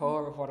deep at the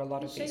core of what a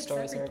lot of these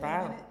stories are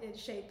about. It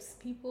shapes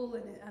people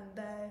and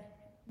their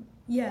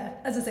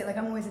as I say, like,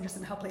 I'm always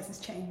interested in how places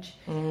change.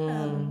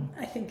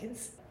 I think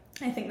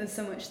there's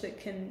so much that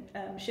can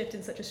shift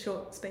in such a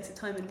short space of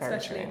time, and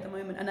especially at the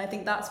moment. And I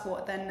think that's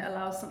what then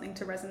allows something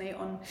to resonate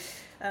on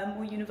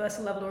more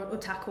universal level, or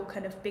tackle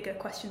kind of bigger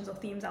questions or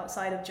themes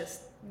outside of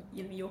just,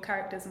 you know, your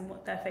characters and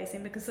what they're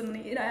facing. Because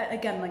suddenly, you know,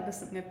 again, like, this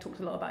is something I've talked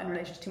a lot about in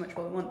relation to Too Much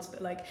All at Once,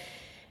 but like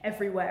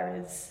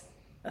everywhere is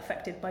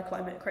affected by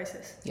climate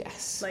crisis.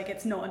 Yes. Like,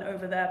 it's not an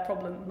over there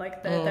problem.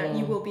 Like, there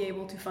you will be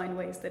able to find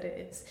ways that it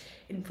is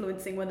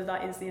influencing, whether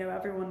that is, you know,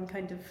 everyone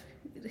kind of,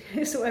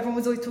 so everyone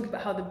was always talking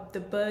about how the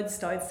birds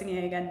started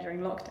singing again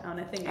during lockdown.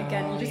 I think,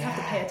 again, you just have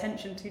to pay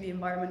attention to the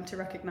environment to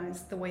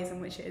recognise the ways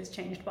in which it is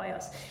changed by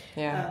us.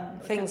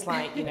 Things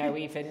like, you know,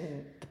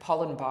 even the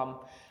pollen bomb,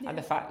 and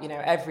the fact, you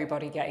know,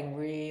 everybody getting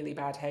really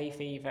bad hay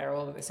fever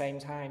all at the same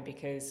time,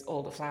 because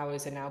all the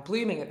flowers are now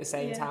blooming at the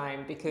same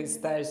time, because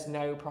there's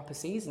no proper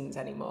seasons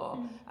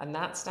anymore. And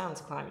that's down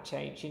to climate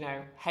change. You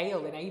know,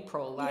 hail in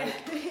April, like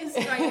it's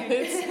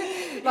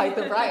like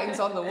the writing's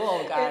on the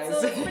wall,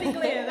 guys. It's pretty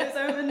clear, those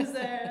omens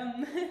there.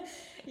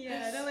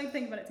 I don't like to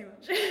think about it too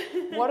much.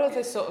 What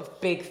other sort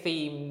of big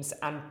themes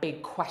and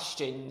big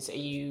questions are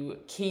you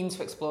keen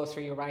to explore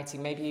through your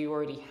writing? Maybe you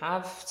already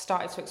have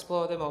started to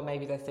explore them, or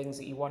maybe they're things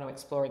that you want to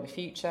explore in the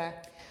future.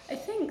 I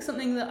think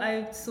something that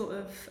I've sort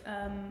of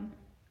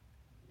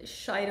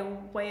shied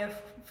away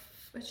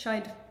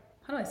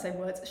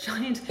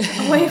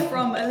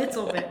from a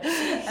little bit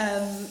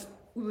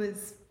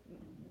was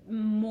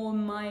more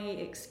my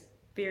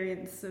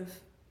experience of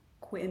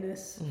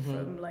queerness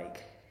from,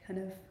 like, kind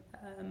of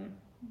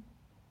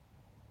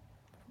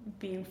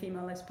being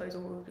female, I suppose,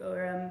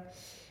 and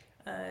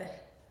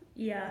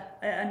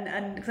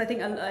because I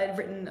think I'd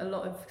written a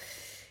lot of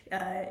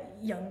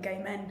young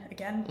gay men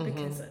again,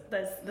 because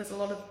there's a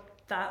lot of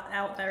that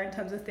out there in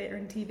terms of theatre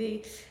and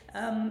TV.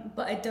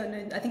 But I don't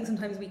know, I think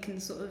sometimes we can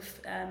sort of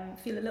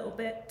feel a little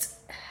bit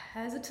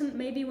hesitant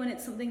maybe when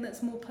it's something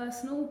that's more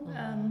personal.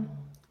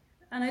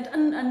 And I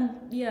don't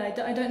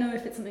know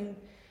if it's something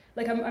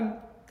like I'm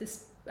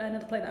this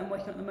another play that I'm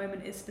working on at the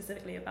moment is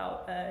specifically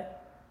about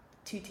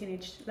two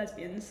teenage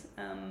lesbians,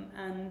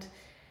 and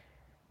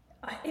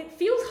it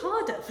feels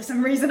harder for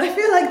some reason. I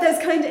feel like there's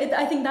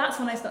I think that's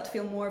when I start to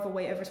feel more of a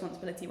weight of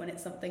responsibility, when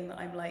it's something that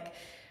I'm like,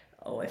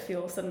 oh, I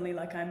feel suddenly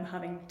like I'm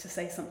having to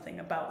say something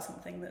about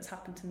something that's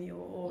happened to me,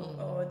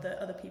 or that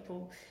other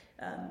people,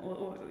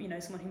 or you know,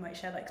 someone who might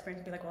share that experience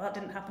and be like, well, that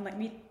didn't happen like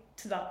me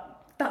to that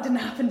didn't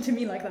happen to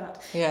me like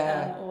that,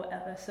 or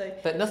whatever. So,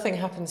 but nothing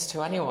happens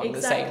to anyone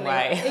exactly, the same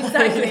way.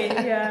 Exactly,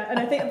 yeah. And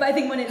I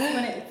think when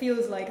it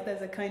feels like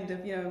there's a kind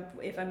of, you know,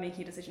 if I'm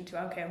making a decision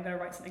to, okay, I'm going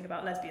to write something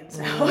about lesbians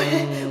now,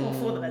 or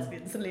for the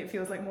lesbians, suddenly it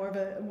feels like more of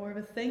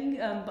a thing.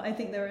 But I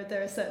think there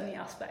are certainly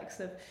aspects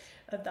of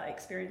that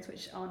experience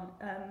which aren't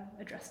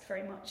addressed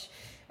very much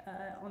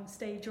on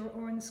stage or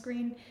on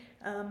screen.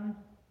 I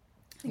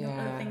think of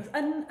other things,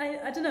 and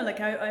I don't know,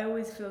 like I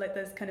always feel like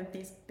there's kind of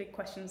these big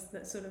questions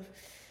that sort of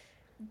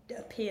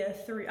appear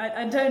through.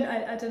 I don't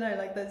know,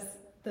 like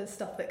there's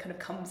stuff that kind of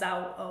comes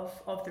out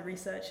of the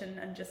research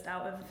and just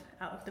out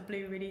of the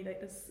blue, really. Like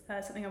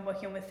there's something I'm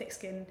working on with Thick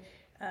Skin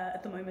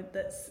at the moment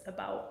that's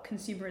about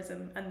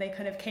consumerism, and they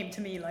kind of came to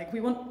me like, we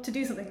want to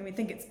do something and we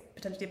think it's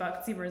potentially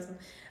about consumerism,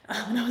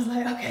 and I was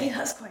like, okay,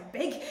 that's quite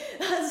big,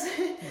 that's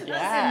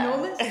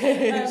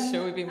enormous.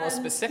 Should we be more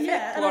specific?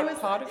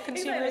 Part of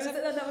consumerism?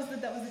 Exactly,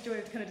 that was the joy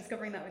of kind of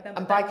discovering that with them.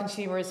 And by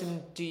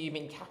consumerism, do you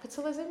mean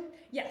capitalism?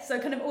 Yeah, so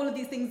kind of all of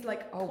these things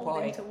like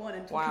pulled into one,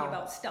 and talking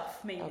about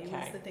stuff mainly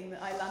was the thing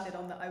that I landed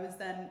on, that I was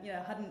then, you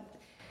know, hadn't.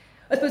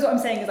 I suppose what I'm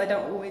saying is I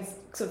don't always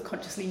sort of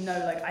consciously know,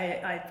 like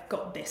I've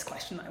got this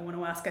question that I want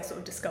to ask. I sort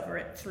of discover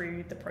it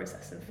through the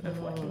process of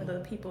working with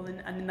other people,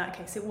 and in that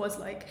case it was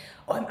like,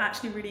 oh, I'm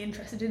actually really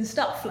interested in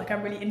stuff. Like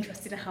I'm really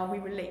interested in how we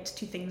relate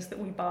to things that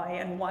we buy,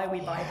 and why we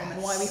buy them,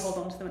 and why we hold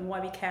on to them, and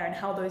why we care, and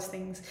how those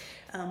things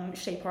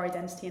shape our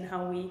identity, and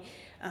how we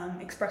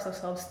express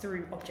ourselves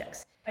through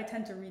objects. I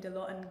tend to read a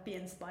lot and be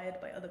inspired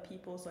by other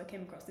people, so I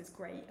came across this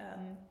great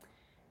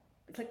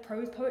it's like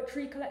prose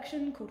poetry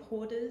collection called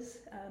Hoarders,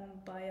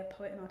 by a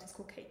poet and artist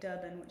called Kate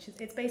Durbin,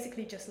 it's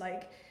basically just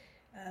like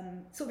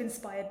sort of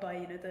inspired by,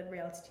 you know, the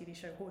reality TV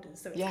show Hoarders.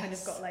 So it's kind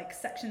of got like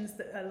sections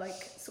that are like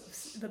sort of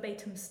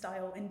verbatim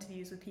style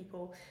interviews with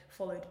people,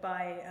 followed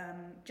by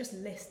just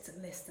lists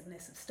and lists and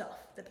lists of stuff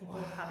that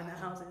people have in their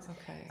houses.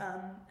 Okay.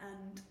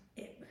 And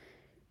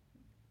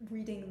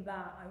reading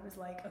that, I was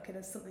like, okay,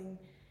 there's something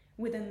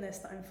within this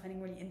that I'm finding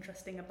really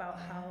interesting about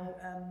how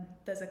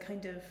there's a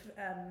kind of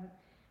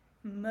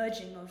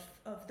merging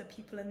of the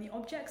people and the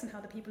objects, and how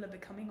the people are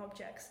becoming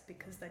objects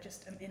because they're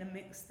just in a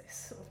mix, this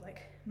sort of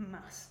like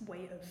mass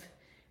weight of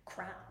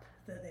crap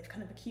that they've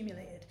kind of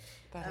accumulated.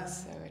 That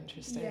is so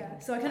interesting. Yeah,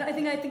 so I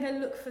think I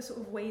look for sort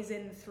of ways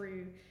in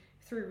through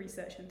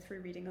research and through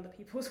reading other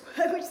people's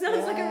work, which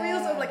sounds like a real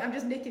sort of like I'm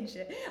just nicking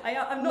shit.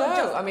 I'm not.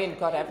 No, I mean,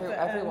 God,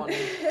 everyone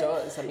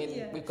does. I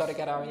mean, we've got to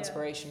get our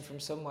inspiration from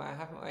somewhere,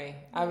 haven't we?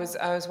 I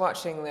was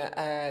watching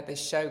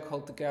this show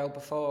called The Girl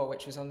Before,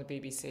 which was on the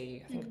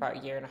BBC, I think about a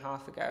year and a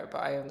half ago, but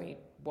I only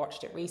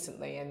watched it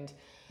recently, and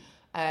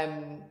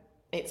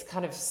it's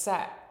kind of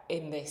set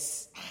in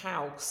this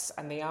house,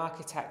 and the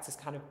architect has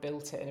kind of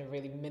built it in a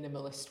really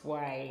minimalist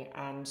way,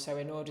 and so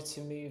in order to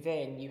move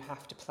in you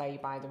have to play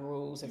by the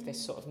rules of this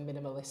sort of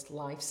minimalist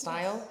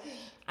lifestyle.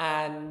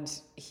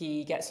 And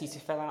he gets you to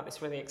fill out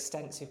this really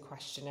extensive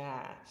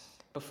questionnaire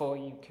before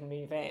you can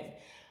move in,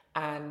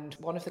 and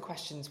one of the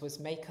questions was,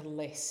 make a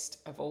list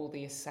of all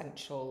the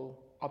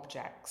essential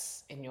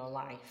objects in your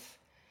life.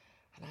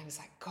 And I was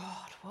like,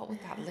 God, what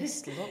would that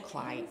list look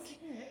like?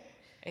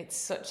 It's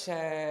such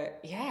a,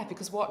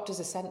 because what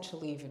does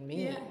essential even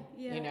mean,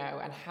 you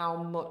know, and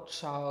how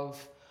much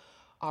of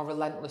our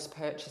relentless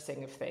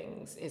purchasing of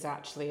things is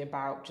actually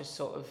about just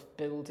sort of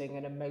building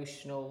an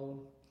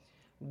emotional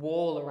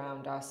wall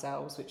around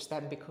ourselves, which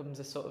then becomes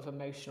a sort of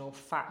emotional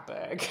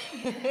fatberg.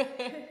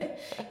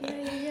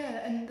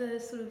 And the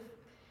sort of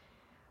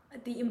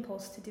the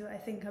impulse to do it, I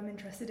think I'm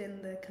interested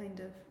in the kind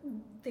of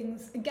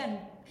things, again,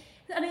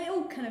 and it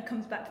all kind of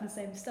comes back to the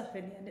same stuff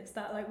in the end. It's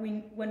that like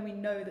when we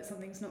know that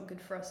something's not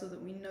good for us, or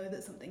that we know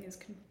that something is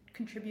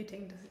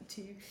contributing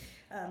to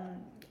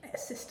a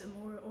system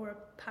or a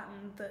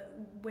pattern that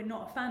we're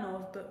not a fan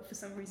of, but for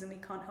some reason we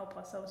can't help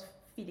ourselves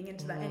feeding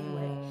into that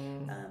anyway.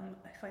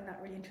 I find that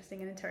really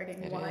interesting and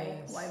interrogating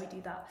why we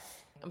do that.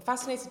 I'm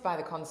fascinated by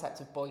the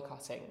concept of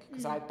boycotting,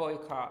 because I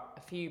boycott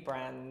a few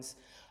brands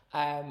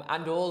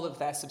and all of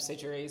their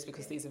subsidiaries,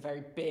 because these are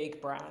very big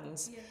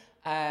brands.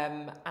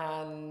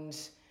 And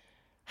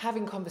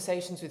having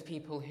conversations with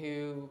people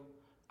who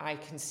I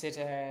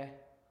consider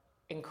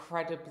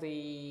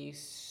incredibly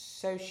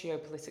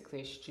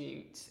socio-politically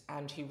astute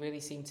and who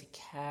really seem to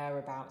care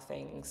about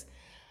things,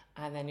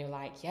 And then you're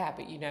like, yeah,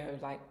 but you know,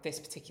 like this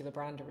particular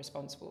brand are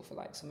responsible for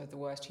like some of the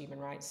worst human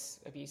rights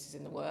abuses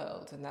in the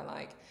world. And they're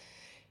like,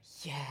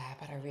 yeah,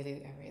 but I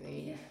really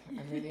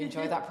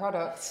enjoy that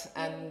product.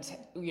 And,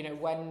 you know,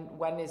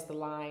 when is the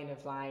line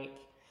of like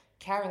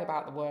caring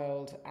about the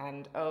world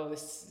and, oh,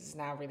 this is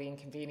now really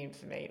inconvenient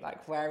for me?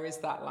 Like, where is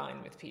that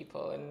line with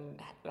people? And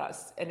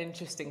that's an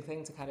interesting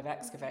thing to kind of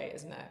excavate,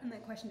 isn't it? And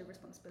that question of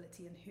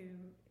responsibility and who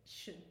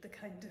should the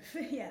kind of,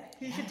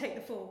 who should take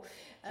the fall.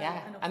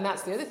 And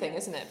that's the other thing,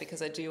 isn't it?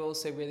 Because I do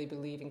also really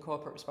believe in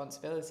corporate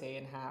responsibility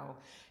and how,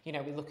 you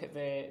know, we look at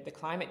the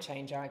climate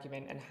change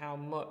argument and how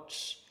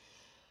much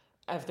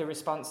of the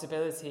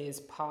responsibility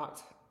is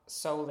parked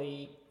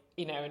solely,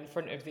 you know, in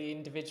front of the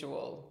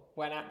individual,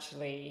 when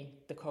actually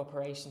the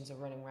corporations are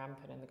running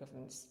rampant and the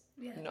government's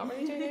not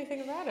really doing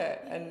anything about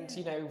it. And,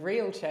 you know,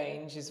 real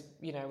change is,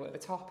 you know, at the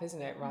top,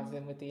 isn't it, rather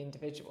than with the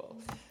individual.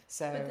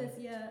 So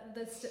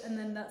but and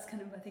then that's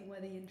kind of, I think,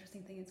 where the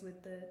interesting thing is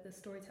with the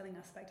storytelling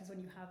aspect, is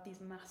when you have these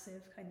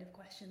massive kind of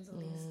questions or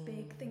these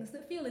big things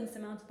that feel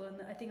insurmountable and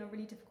that I think are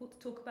really difficult to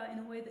talk about in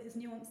a way that is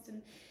nuanced,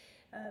 and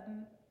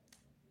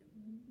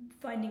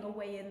finding a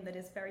way in that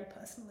is very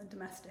personal and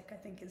domestic, I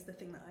think, is the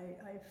thing that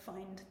I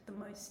find the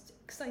most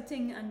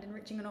exciting and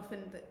enriching. And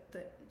often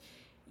that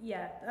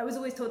I was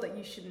always told that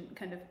you shouldn't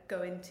kind of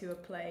go into a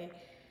play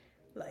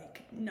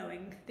like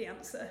knowing the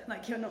answer,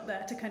 like you're not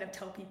there to kind of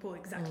tell people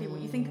exactly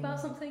what you think about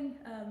something,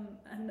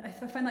 and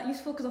I find that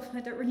useful because often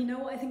I don't really know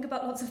what I think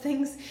about lots of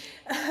things,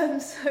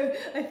 so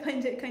I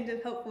find it kind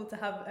of helpful to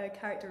have a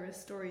character or a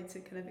story to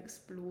kind of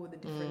explore the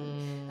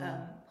different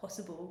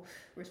possible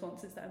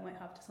responses that I might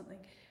have to something.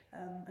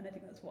 And I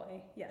think that's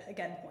why,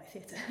 why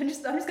theatre. I'm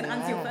just going to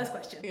answer your first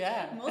question.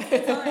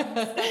 Multiple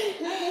times.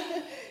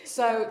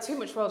 So, Too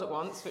Much World at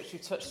Once, which we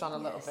touched on a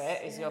little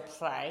bit, is your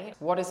play.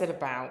 What is it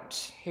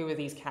about? Who are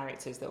these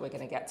characters that we're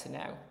going to get to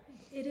know?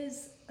 It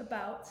is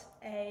about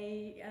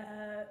a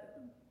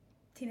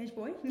teenage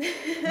boy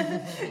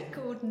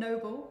called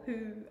Noble,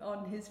 who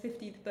on his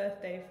 50th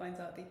birthday finds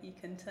out that he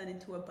can turn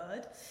into a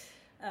bird,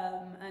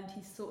 and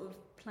he sort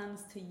of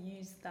plans to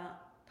use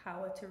that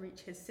power to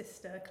reach his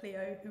sister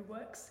Cleo, who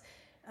works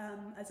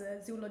as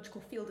a zoological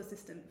field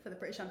assistant for the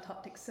British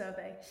Antarctic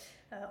Survey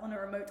on a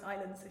remote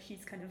island, so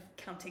she's kind of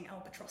counting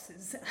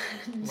albatrosses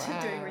and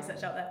doing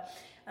research out there,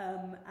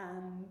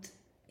 and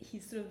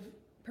he's sort of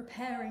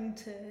preparing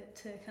to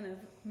kind of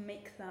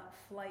make that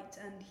flight,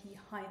 and he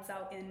hides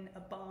out in a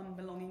barn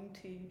belonging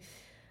to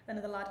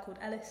another lad called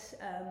Ellis,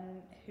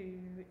 who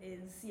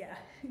is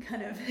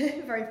kind of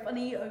very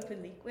funny,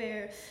 openly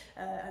queer,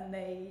 and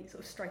they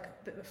sort of strike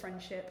up a bit of a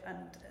friendship. And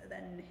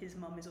then his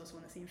mum is also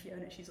on the scene,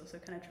 Fiona. She's also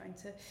kind of trying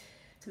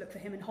to look for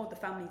him and hold the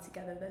family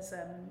together. There's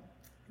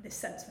this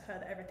sense for her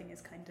that everything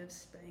is kind of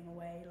spinning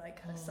away,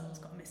 like her son's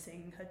got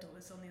missing, her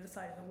daughter's on the other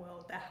side of the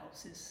world, their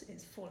house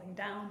is falling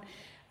down.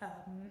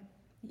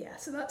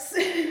 So that's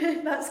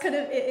that's kind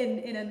of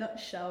it in a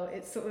nutshell.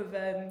 It's sort of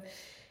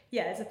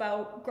it's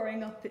about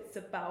growing up, it's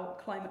about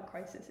climate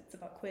crisis, it's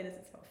about queerness,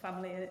 it's about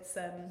family, and it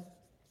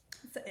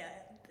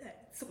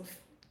sort of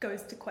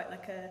goes to quite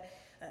like a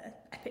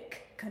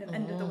epic kind of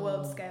end of the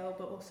world scale,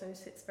 but also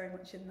sits very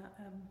much in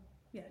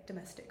that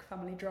domestic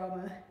family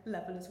drama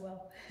level as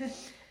well.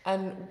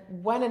 And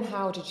when and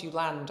how did you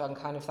land on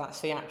kind of that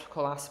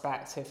theatrical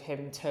aspect of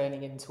him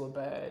turning into a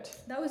bird?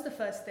 That was the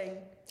first thing.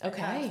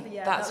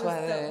 Okay, that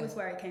was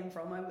where it came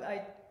from.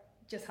 I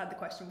just had the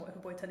question, what if a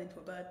boy turned into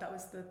a bird? That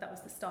was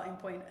the starting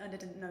point, and I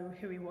didn't know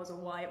who he was or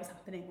why it was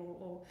happening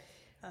or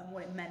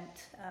what it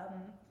meant.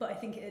 But I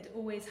think it had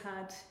always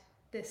had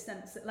this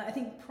sense that, like, I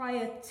think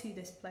prior to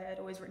this play, I'd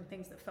always written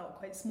things that felt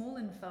quite small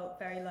and felt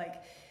very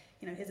like,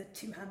 you know, here's a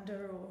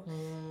two-hander, or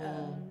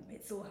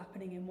it's all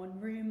happening in one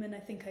room. And I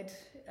think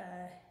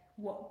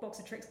what Box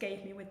of Tricks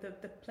gave me with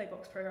the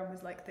Playbox program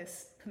was like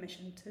this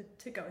permission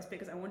to go as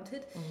big as I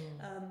wanted.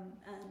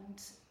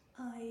 And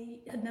I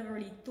had never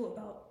really thought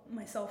about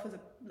myself as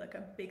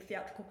a big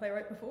theatrical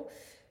playwright before,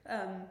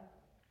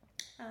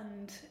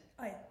 and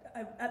I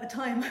at the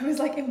time I was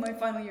like in my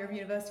final year of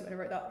university when I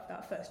wrote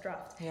that first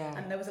draft,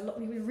 and there was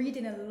we were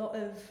reading a lot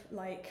of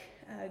like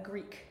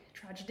Greek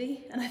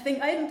tragedy, and I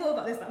think I hadn't thought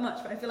about this that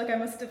much, but I feel like I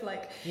must have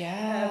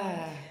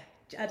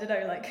I don't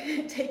know, like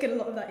taken a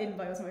lot of that in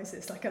by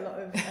osmosis, like a lot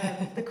of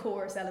the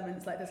chorus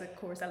elements, like there's a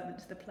chorus element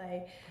to the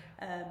play,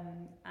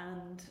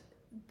 and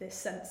this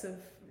sense of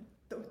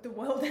the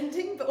world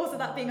ending, but also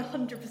that being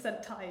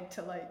 100% tied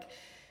to like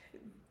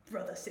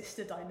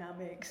brother-sister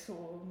dynamics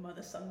or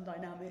mother-son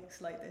dynamics,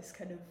 like this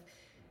kind of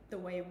the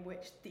way in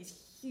which these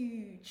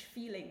huge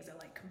feelings are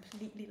like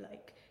completely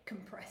like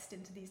compressed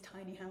into these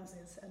tiny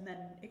houses and then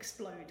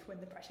explode when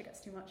the pressure gets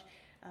too much.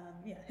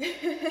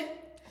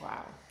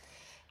 Wow.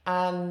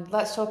 And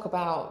let's talk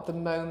about the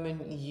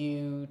moment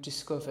you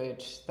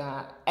discovered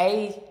that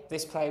A,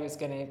 this play was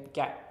going to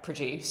get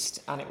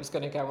produced and it was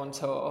going to go on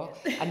tour,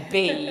 and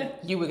B,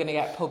 you were going to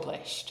get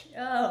published.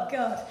 Oh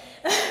God!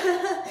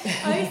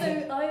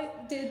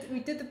 We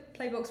did the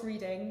Playbox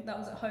reading. That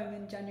was at home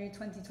in January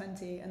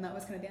 2020, and that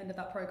was kind of the end of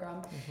that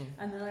program.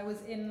 And then I was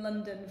in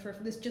London for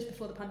this just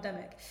before the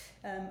pandemic.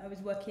 I was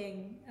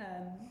working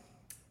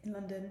in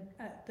London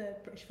at the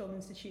British Film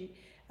Institute,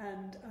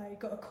 and I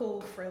got a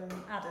call from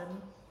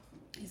Adam.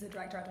 He's the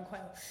director, Adam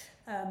Quayle.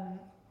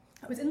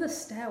 I was in the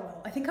stairwell.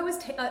 I think I was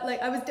I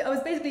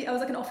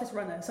was like an office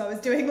runner, so I was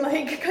doing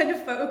like kind of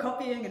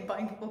photocopying and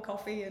buying people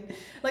coffee and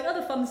like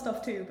other fun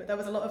stuff too. But there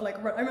was a lot of like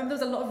I remember there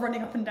was a lot of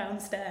running up and down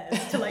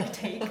stairs to like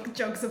take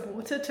jugs of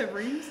water to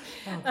rooms.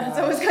 So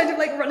I was kind of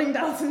like running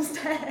down some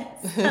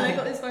stairs, and I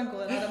got this phone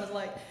call, and Adam was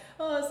like,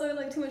 "Oh, so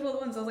like too much all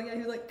at once." I was like, "Yeah." He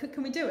was like,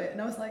 "Can we do it?"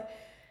 And I was like,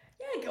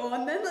 "Yeah, go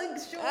on then. Like,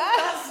 sure,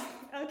 that's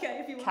okay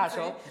if you want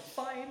Casual. to.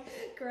 Fine,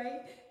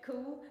 great."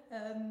 Cool.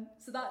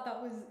 So that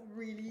was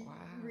really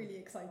really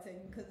exciting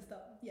because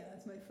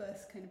it's my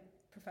first kind of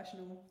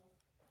professional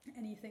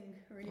anything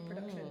really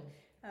production.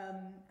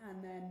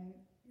 And then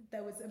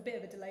there was a bit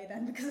of a delay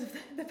then because of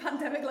the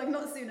pandemic. Like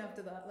not soon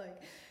after that,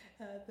 like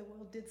the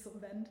world did sort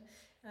of end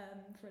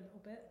for a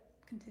little bit.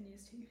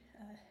 Continues to.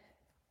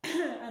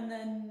 And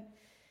then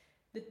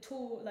the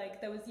tour,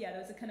 like there was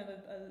a kind of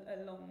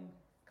a long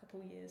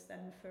couple years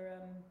then for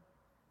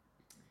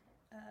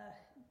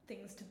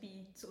things to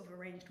be sort of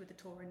arranged with the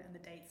tour and the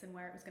dates and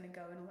where it was going to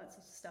go and all that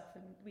sort of stuff.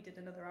 And we did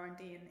another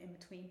R&D in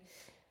between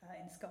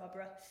in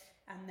Scarborough.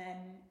 And then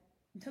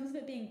in terms of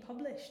it being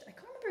published, I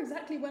can't remember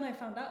exactly when I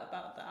found out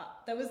about that.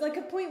 There was like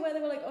a point where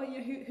they were like, "Oh,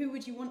 yeah, who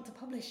would you want to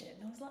publish it?"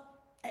 And I was like,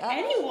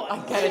 "Anyone."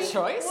 I get a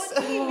choice. What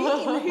do you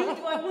mean? Who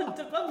do I want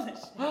to publish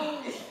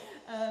it?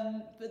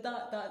 But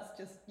that's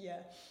just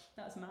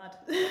that's mad.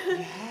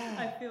 Yeah.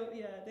 I feel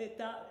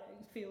that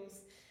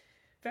feels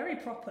very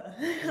proper.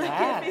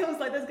 Like it feels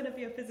like there's going to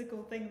be a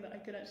physical thing that I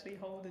could actually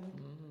hold and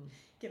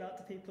give out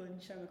to people and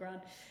show them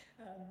around.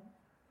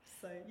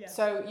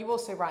 So you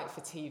also write for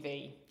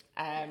TV,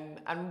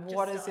 and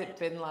what has it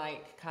been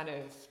like, kind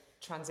of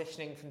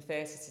transitioning from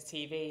theatre to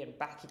TV and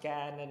back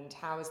again? And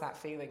how is that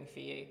feeling for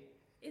you?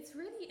 It's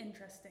really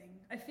interesting.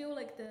 I feel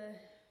like the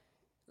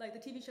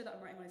TV show that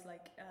I'm writing on is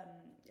like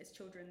it's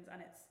children's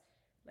and it's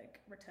like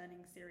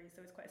returning series,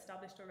 so it's quite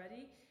established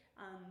already,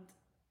 and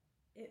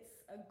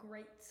it's a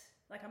great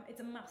it's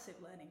a massive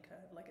learning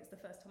curve. Like it's the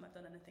first time I've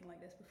done anything like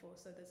this before,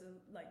 so there's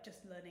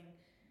just learning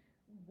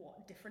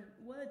what different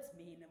words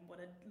mean and what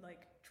a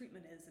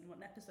treatment is and what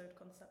an episode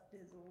concept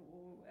is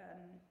or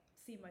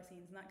scene by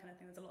scenes and that kind of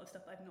thing. There's a lot of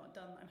stuff I've not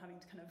done. I'm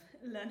having to kind of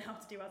learn how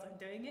to do as I'm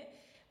doing it,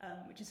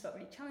 which has felt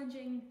really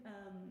challenging.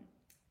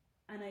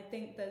 And I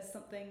think there's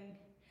something.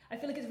 I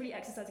feel like it's really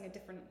exercising a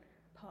different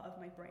part of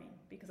my brain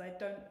because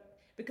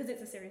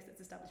it's a series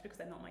that's established, because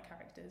they're not my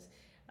characters.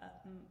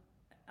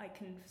 I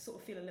can sort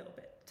of feel a little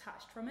bit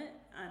detached from it,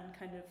 and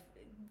kind of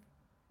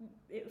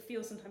it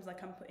feels sometimes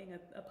like I'm putting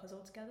a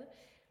puzzle together,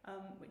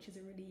 which is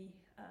a really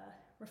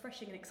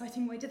refreshing and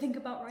exciting way to think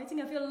about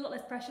writing. I feel a lot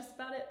less precious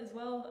about it as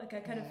well. Like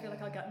I kind of feel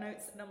like I got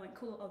notes and I'm like,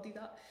 cool, I'll do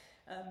that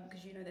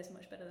because you know this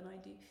much better than I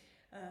do.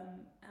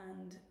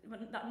 And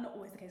that's not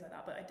always the case like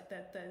that, but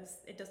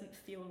it doesn't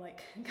feel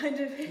like kind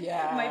of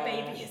my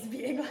baby is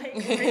being like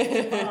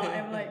ripped apart.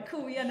 I'm like,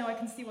 cool, I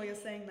can see why you're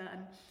saying that.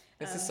 And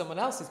this is someone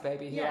else's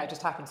baby who I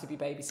just happen to be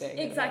babysitting.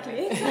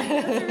 Exactly.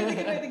 That's a really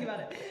good way to think about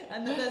it.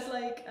 And then there's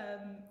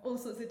all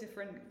sorts of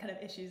different kind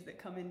of issues that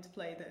come into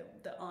play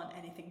that aren't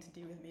anything to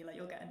do with me. Like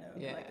you'll get a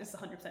note, like this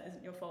 100%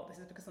 isn't your fault. This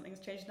is because something's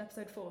changed in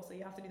episode 4, so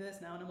you have to do this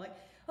now. And I'm like,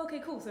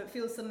 okay, cool. So it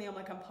feels suddenly I'm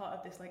part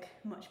of this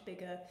much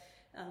bigger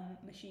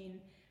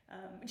machine.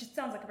 Which just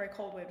sounds like a very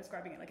cold way of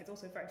describing it. Like it's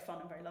also very fun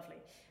and very lovely.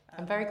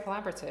 And very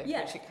collaborative,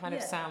 which it kind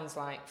of sounds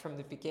like from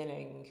the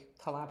beginning,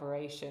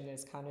 collaboration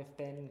has kind of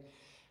been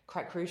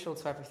quite crucial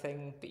to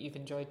everything that you've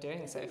enjoyed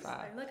doing so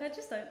far.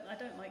 I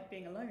don't like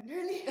being alone,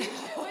 really.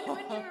 when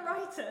you're a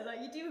writer,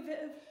 you do a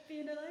bit of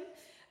being alone.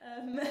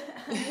 And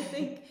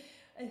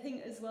I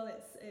think as well,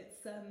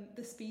 it's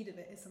the speed of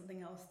it is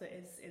something else that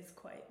is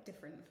quite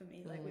different for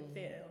me. Like with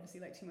theatre, obviously,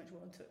 Too Much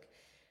World took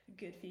a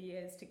good few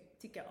years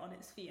to get on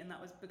its feet, and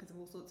that was because of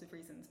all sorts of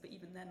reasons. But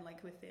even then,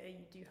 with theatre,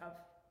 you do have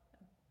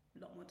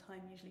a lot more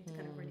time usually to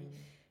kind of really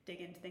dig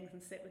into things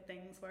and sit with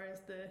things, whereas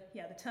the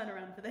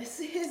turnaround for this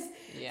is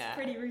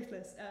pretty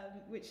ruthless,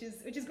 which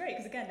is great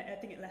because again I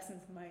think it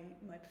lessens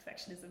my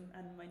perfectionism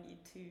and my need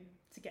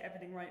to get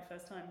everything right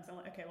first time. So I'm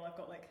like, okay, well I've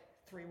got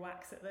 3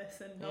 whacks at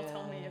this, and they'll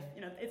tell me if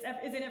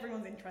it's in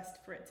everyone's interest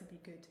for it to be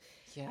good.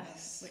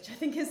 Yes, which I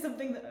think is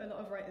something that a lot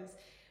of writers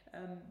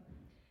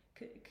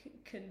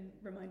can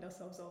remind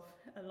ourselves of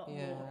a lot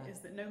more, is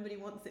that nobody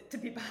wants it to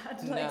be bad.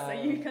 So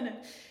you kind of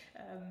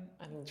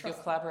and your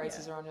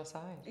collaborators are on your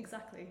side.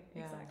 Exactly.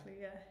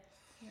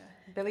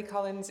 Billie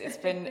Collins, it's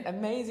been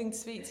amazing to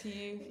speak to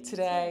you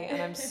today,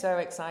 and I'm so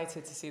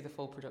excited to see the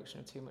full production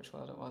of Too Much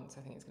World at once.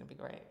 I think it's going to be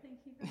great. Thank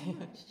you very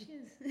much.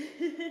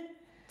 Cheers.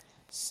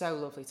 So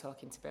lovely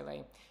talking to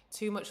Billie.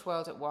 Too Much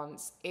World at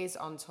Once is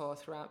on tour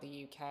throughout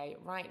the UK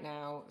right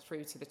now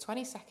through to the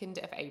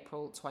 22nd of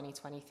April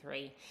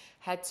 2023.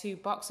 Head to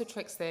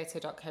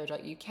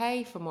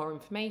boxoftrickstheatre.co.uk for more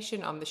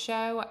information on the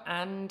show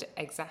and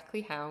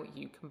exactly how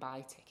you can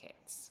buy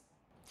tickets.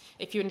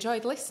 If you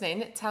enjoyed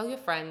listening, tell your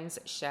friends,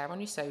 share on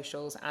your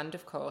socials, and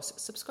of course,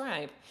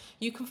 subscribe.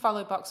 You can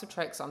follow Box of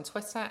Tricks on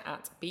Twitter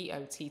at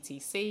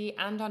BOTTC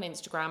and on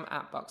Instagram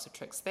at Box of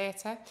Tricks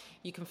Theatre.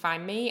 You can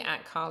find me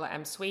at Carla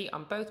M. Sweet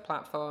on both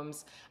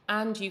platforms,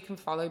 and you can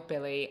follow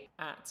Billie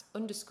at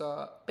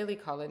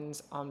 _Billie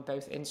Collins on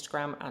both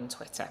Instagram and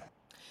Twitter.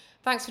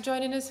 Thanks for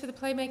joining us for the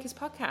Playmakers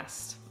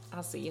podcast.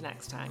 I'll see you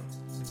next time.